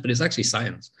sometimes, but it's actually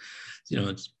science.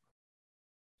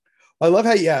 I love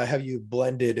how you've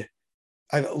blended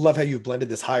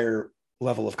this higher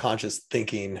level of conscious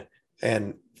thinking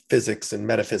and physics and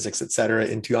metaphysics, et cetera,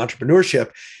 into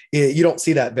entrepreneurship. You don't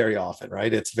see that very often,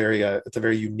 right? It's a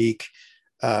very unique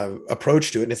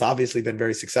approach to it. And it's obviously been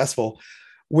very successful.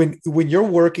 When you're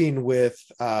working with,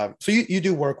 so you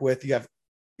do work with, you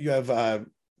have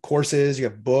courses, you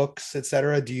have books, et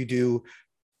cetera. Do you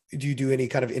do any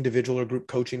kind of individual or group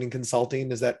coaching and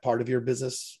consulting? Is that part of your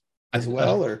business as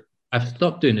well? Or I've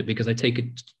stopped doing it because I take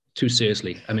it too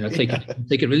seriously. I mean, I take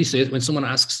it really serious. When someone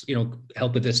asks,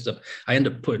 help with this stuff, I end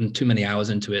up putting too many hours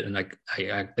into it, and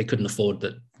they couldn't afford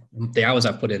that. The hours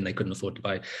I've put in, they couldn't afford to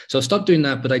buy. So I stopped doing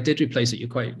that, but I did replace it. You're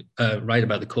quite right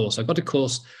about the course. I've got a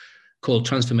course called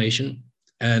Transformation,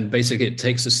 and basically it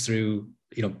takes us through,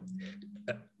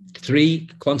 3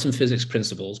 quantum physics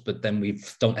principles, but then we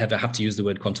don't ever have to use the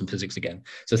word quantum physics again.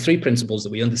 So 3 principles that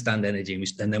we understand energy,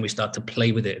 and then we start to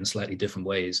play with it in slightly different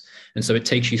ways. And so it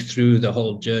takes you through the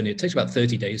whole journey. It takes about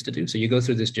 30 days to do. So you go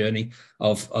through this journey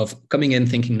of coming in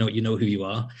thinking, no, you know who you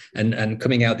are, and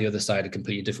coming out the other side a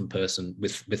completely different person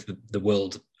with the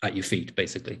world at your feet,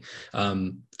 basically.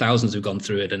 Thousands have gone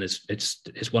through it, and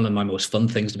it's one of my most fun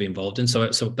things to be involved in.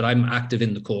 But I'm active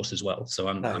in the course as well. So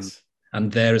I'm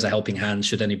there as a helping hand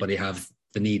should anybody have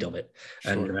the need of it.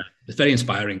 Sure. And it's very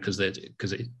inspiring because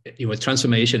with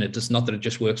transformation, it's not that it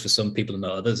just works for some people and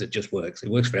not others. It just works.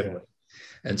 It works for everyone.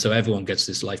 And so everyone gets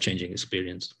this life-changing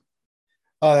experience.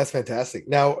 Oh, that's fantastic.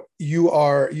 Now you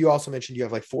also mentioned you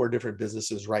have like 4 different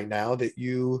businesses right now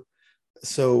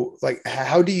so like,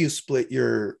 how do you split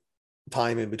your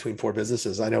time in between 4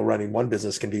 businesses? I know running one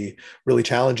business can be really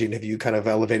challenging. Have you kind of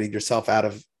elevated yourself out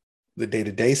of the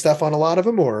day-to-day stuff on a lot of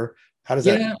them, or how does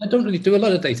that? Yeah, I don't really do a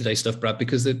lot of day-to-day stuff, Brad,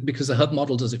 because the hub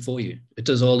model does it for you. It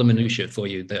does all the minutiae for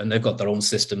you, and they've got their own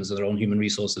systems and their own human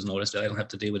resources and all this. I don't have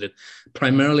to deal with it.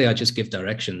 Primarily, I just give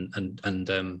direction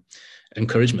and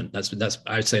encouragement.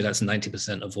 I'd say that's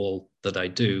 90% of all that I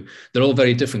do. They're all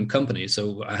very different companies.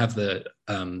 So I have the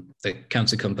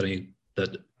cancer company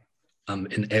that I'm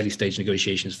in early stage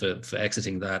negotiations for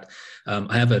exiting that.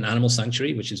 I have an animal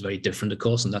sanctuary, which is very different, of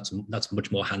course, and that's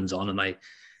much more hands-on. And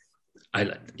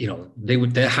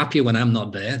they're happier when I'm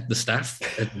not there, the staff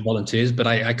and volunteers, but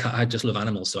I just love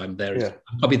animals. So I'm there. Yeah.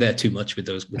 I'm probably there too much with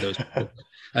those people.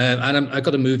 And I've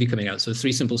got a movie coming out. So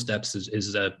 3 Simple Steps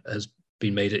is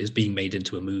being made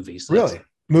into a movie. So really?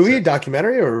 Movie,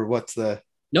 documentary, or what's the?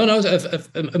 No,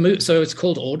 a movie. So it's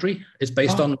called Audrey. It's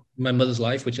based on my mother's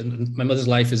life, my mother's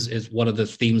life is one of the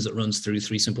themes that runs through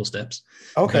 3 Simple Steps.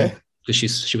 Okay. Because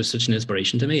she was such an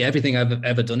inspiration to me. Everything I've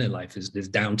ever done in life is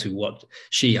down to what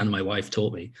she and my wife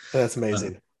taught me. That's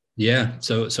amazing. Yeah.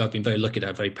 So I've been very lucky to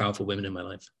have very powerful women in my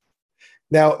life.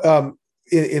 Now,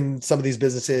 in some of these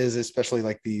businesses, especially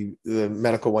like the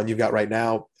medical one you've got right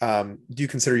now, do you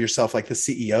consider yourself like the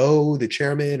CEO, the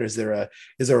chairman, or is there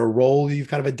a role you've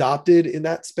kind of adopted in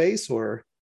that space, or?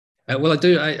 Well, I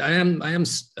do. I'm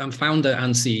founder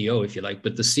and CEO, if you like,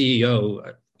 but the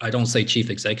CEO, I don't say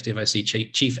chief executive. I say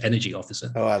chief energy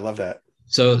officer. Oh, I love that.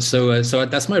 So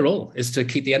that's my role, is to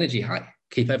keep the energy high,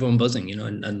 keep everyone buzzing,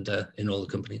 and in all the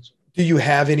companies. Do you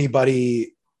have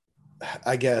anybody,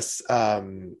 I guess,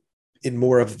 in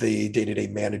more of the day-to-day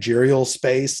managerial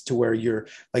space to where you're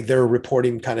like they're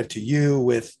reporting kind of to you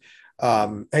with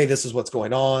hey, this is what's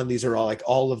going on, these are all like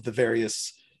all of the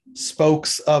various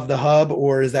spokes of the hub,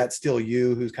 or is that still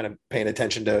you who's kind of paying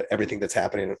attention to everything that's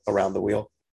happening around the wheel?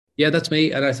 Yeah, that's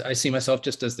me. And I see myself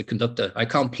just as the conductor. I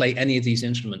can't play any of these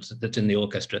instruments that's in the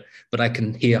orchestra, but I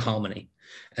can hear harmony.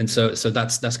 And so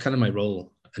that's kind of my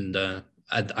role. And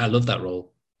I love that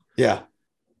role. Yeah,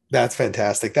 that's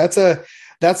fantastic. That's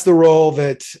the role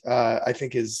that I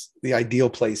think is the ideal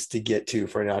place to get to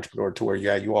for an entrepreneur, to where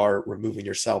you are removing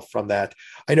yourself from that.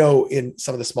 I know in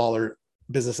some of the smaller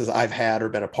businesses I've had or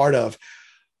been a part of,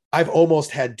 I've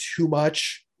almost had too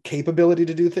much capability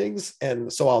to do things,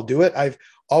 and so I'll do it. I've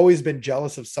always been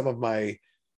jealous of some of my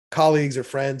colleagues or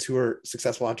friends who are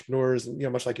successful entrepreneurs,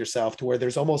 and much like yourself, to where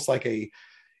there's almost like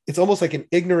it's almost like an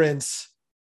ignorance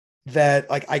that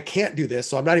like I can't do this,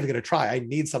 so I'm not even going to try. I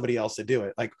need somebody else to do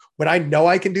it. Like when I know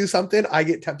I can do something, I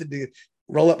get tempted to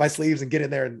roll up my sleeves and get in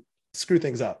there and screw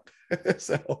things up.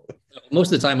 So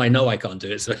most of the time I know I can't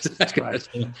do it. So right.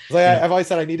 I've always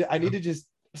said I need to just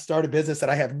start a business that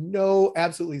I have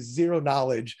absolutely zero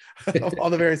knowledge of all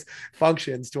the various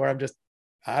functions, to where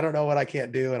I don't know what I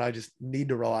can't do, and I just need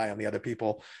to rely on the other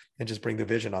people and just bring the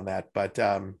vision on that. But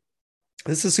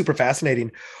this is super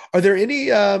fascinating. Are there any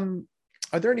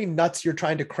nuts you're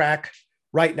trying to crack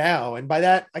right now? And by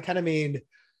that, I kind of mean,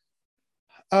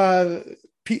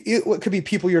 it could be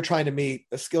people you're trying to meet,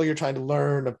 a skill you're trying to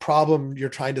learn, a problem you're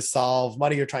trying to solve,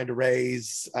 money you're trying to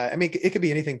raise. I mean, it could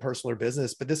be anything, personal or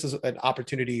business, but this is an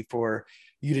opportunity for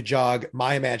you to jog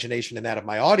my imagination and that of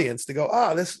my audience to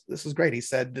go, this is great. He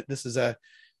said that this is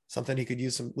something he could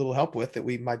use some little help with, that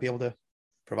we might be able to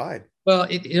provide. Well,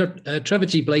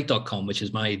 TrevorGBlake.com, which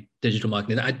is my digital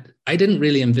marketing, I didn't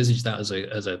really envisage that as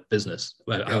a business.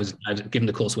 I'd given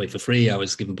the course away for free. I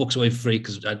was giving books away for free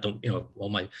because I don't, all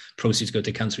my proceeds go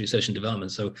to cancer research and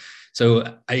development. So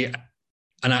I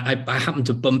happened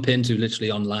to bump into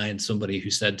literally online somebody who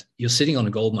said, "You're sitting on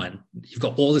a gold mine. You've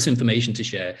got all this information to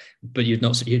share, but you're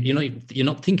not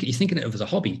thinking it as a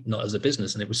hobby, not as a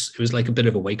business." And it was like a bit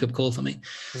of a wake up call for me.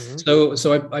 Mm-hmm.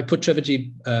 So I put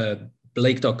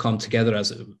TrevorGBlake.com together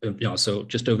as so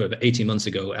just over 18 months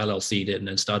ago, LLC'd it and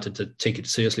then started to take it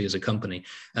seriously as a company.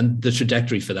 And the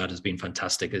trajectory for that has been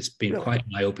fantastic. It's been quite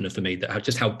an eye opener for me, that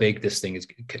just how big this thing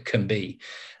can be.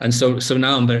 And so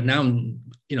now I'm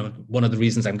one of the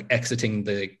reasons I'm exiting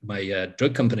my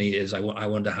drug company is I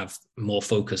want to have more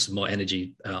focus, more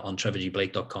energy on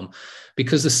TrevorGBlake.com,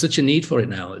 because there's such a need for it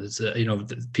now. It's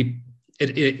people.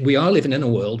 We are living in a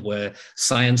world where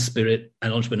science, spirit,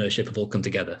 and entrepreneurship have all come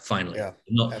together finally.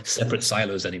 Not absolutely separate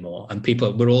silos anymore. And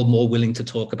we're all more willing to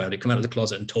talk about it, come out of the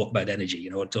closet and talk about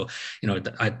energy.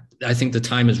 I think the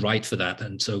time is right for that.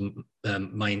 And so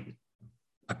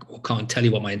I can't tell you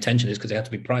what my intention is because they have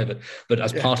to be private. But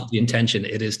as part of the intention,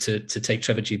 it is to take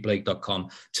TrevorGBlake.com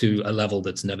to a level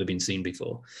that's never been seen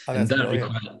before. And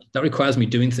that requires me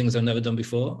doing things I've never done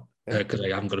before, because I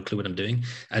haven't got a clue what I'm doing,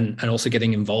 and also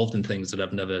getting involved in things that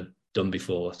I've never done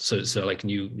before. So like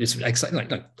it's exciting.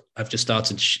 Like I've just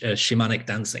started shamanic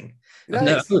dancing.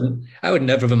 Nice. I would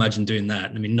never have imagined doing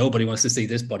that. I mean, nobody wants to see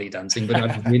this body dancing, but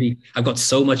I've got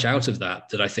so much out of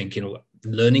that I think,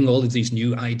 learning all of these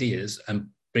new ideas and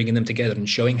bringing them together and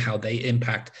showing how they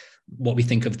impact what we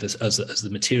think of this as the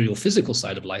material, physical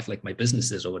side of life, like my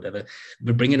businesses or whatever.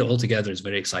 But bringing it all together is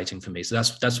very exciting for me. So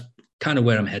that's kind of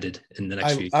where I'm headed in the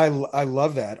next few years. I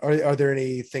love that. Are there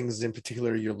any things in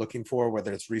particular you're looking for,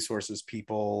 whether it's resources,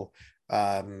 people,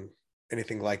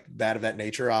 anything like that of that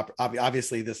nature?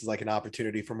 Obviously, this is like an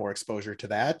opportunity for more exposure to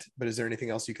that. But is there anything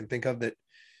else you can think of that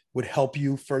would help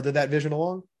you further that vision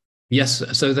along? Yes.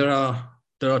 So there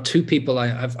are two people I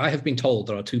have been told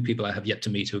there are two people I have yet to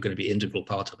meet who are going to be integral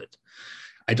part of it.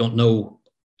 I don't know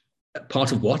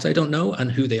part of what I don't know,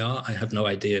 and who they are, I have no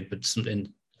idea. But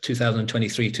in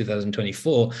 2023,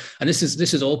 2024, and this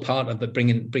is all part of the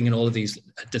bringing all of these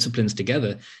disciplines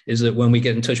together, is that when we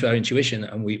get in touch with our intuition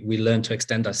and we learn to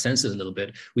extend our senses a little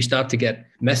bit, we start to get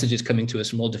messages coming to us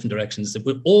from all different directions that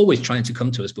we're always trying to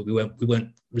come to us, but we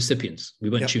weren't recipients, we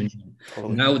weren't tuned in.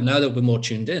 Totally. Now that we're more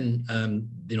tuned in,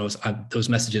 those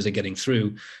messages are getting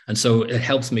through, and so it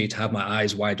helps me to have my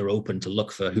eyes wider open to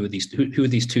look for who are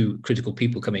these two critical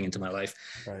people coming into my life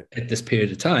at this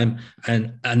period of time,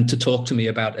 and to talk to me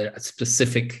about a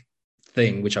specific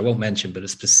thing, which I won't mention, but a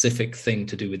specific thing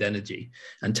to do with energy,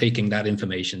 and taking that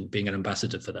information, being an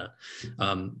ambassador for that.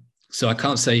 So I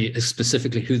can't say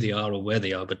specifically who they are or where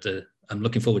they are, but I'm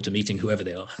looking forward to meeting whoever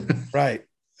they are. Right.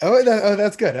 Oh,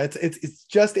 that's good. It's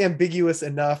just ambiguous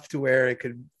enough to where it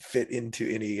could fit into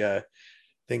any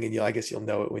thing, and I guess you'll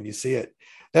know it when you see it.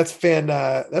 That's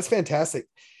fantastic.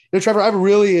 Trevor, I've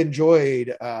really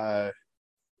enjoyed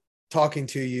talking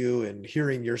to you and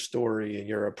hearing your story and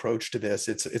your approach to this.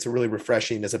 It's a really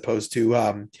refreshing, as opposed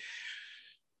to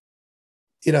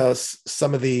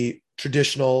some of the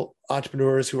traditional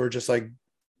entrepreneurs who are just like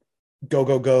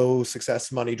go,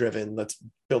 success, money driven. Let's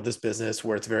build this business,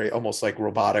 where it's very almost like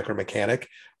robotic or mechanic.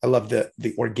 I love the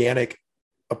organic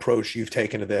approach you've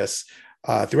taken to this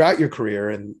throughout your career,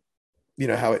 and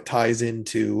how it ties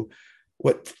into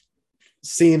what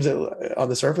seems on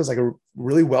the surface like a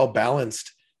really well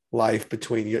balanced life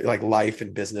between like life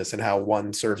and business, and how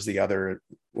one serves the other,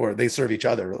 or they serve each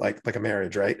other, like a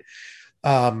marriage, right?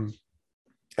 Are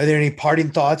there any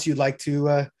parting thoughts you'd like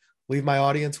to leave my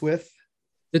audience with?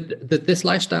 This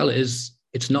lifestyle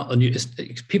it's not unusual.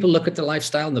 People look at the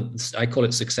lifestyle, and I call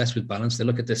it success with balance. They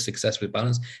look at this success with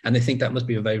balance, and they think that must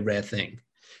be a very rare thing,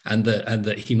 and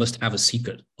that he must have a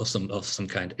secret of some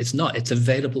kind. It's not. It's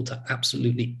available to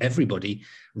absolutely everybody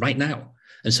right now.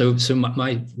 And so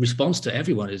my response to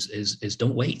everyone is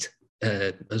don't wait.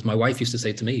 As my wife used to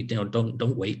say to me,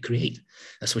 don't wait, create.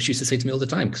 That's what she used to say to me all the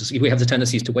time, because we have the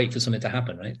tendencies to wait for something to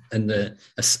happen, right? And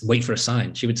wait for a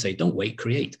sign. She would say, don't wait,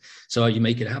 create. So you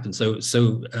make it happen. So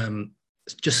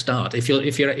just start. If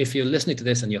you're listening to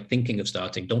this and you're thinking of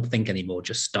starting, don't think anymore.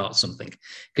 Just start something,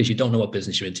 because you don't know what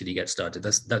business you're in until you get started.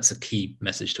 That's a key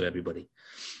message to everybody.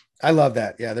 I love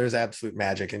that. Yeah, there's absolute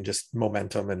magic and just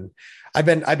momentum, and I've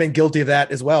been guilty of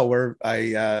that as well, where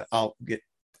I'll get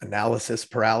analysis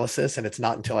paralysis, and it's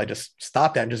not until I just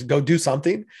stop that and just go do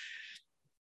something,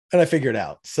 and I figure it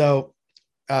out. So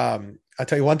I'll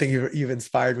tell you one thing, you've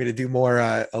inspired me to do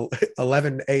more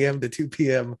 11 a.m. to 2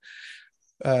 p.m.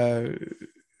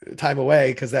 Time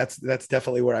away, because that's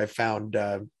definitely where I found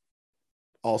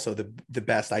also the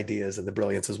best ideas and the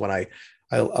brilliance, is when I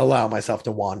allow myself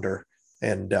to wander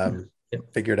and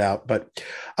figure it out. But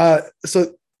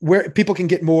so where people can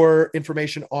get more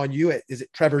information on you, is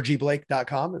it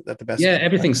trevorgblake.com? Is that the best? Yeah,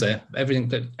 everything's there. Everything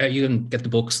that you can get, the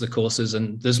books, the courses,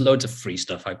 and there's loads of free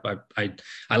stuff. I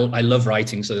love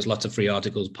writing, so there's lots of free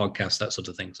articles, podcasts, that sort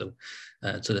of thing. So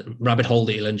it's a rabbit hole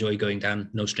that you'll enjoy going down,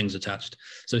 no strings attached.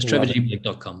 So it's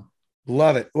trevorgblake.com.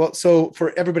 Love it. Well, so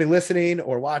for everybody listening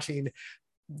or watching,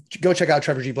 go check out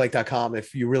trevorgblake.com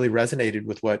if you really resonated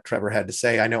with what Trevor had to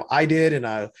say. I know I did, and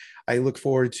I look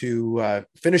forward to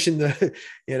finishing the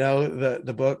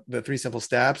book, The 3 Simple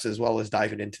Steps, as well as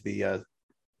diving into the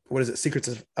what is it, Secrets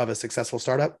of a Successful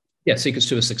Startup. Yeah, Secrets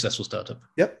to a Successful Startup.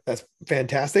 Yep, that's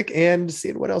fantastic. And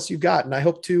seeing what else you've got. And I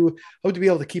hope to be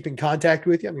able to keep in contact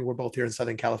with you. I mean, we're both here in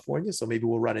Southern California, so maybe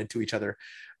we'll run into each other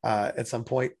at some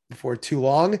point before too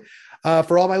long.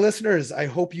 For all my listeners, I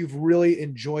hope you've really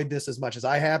enjoyed this as much as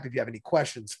I have. If you have any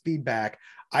questions, feedback,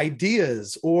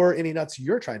 ideas, or any nuts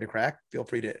you're trying to crack, feel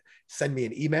free to send me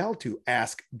an email to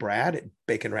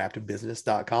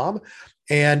askbrad@baconwrappedbusiness.com.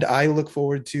 And I look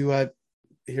forward to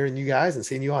hearing you guys and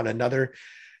seeing you on another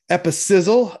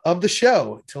episizzle of the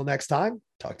show. Until next time,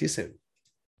 talk to you soon.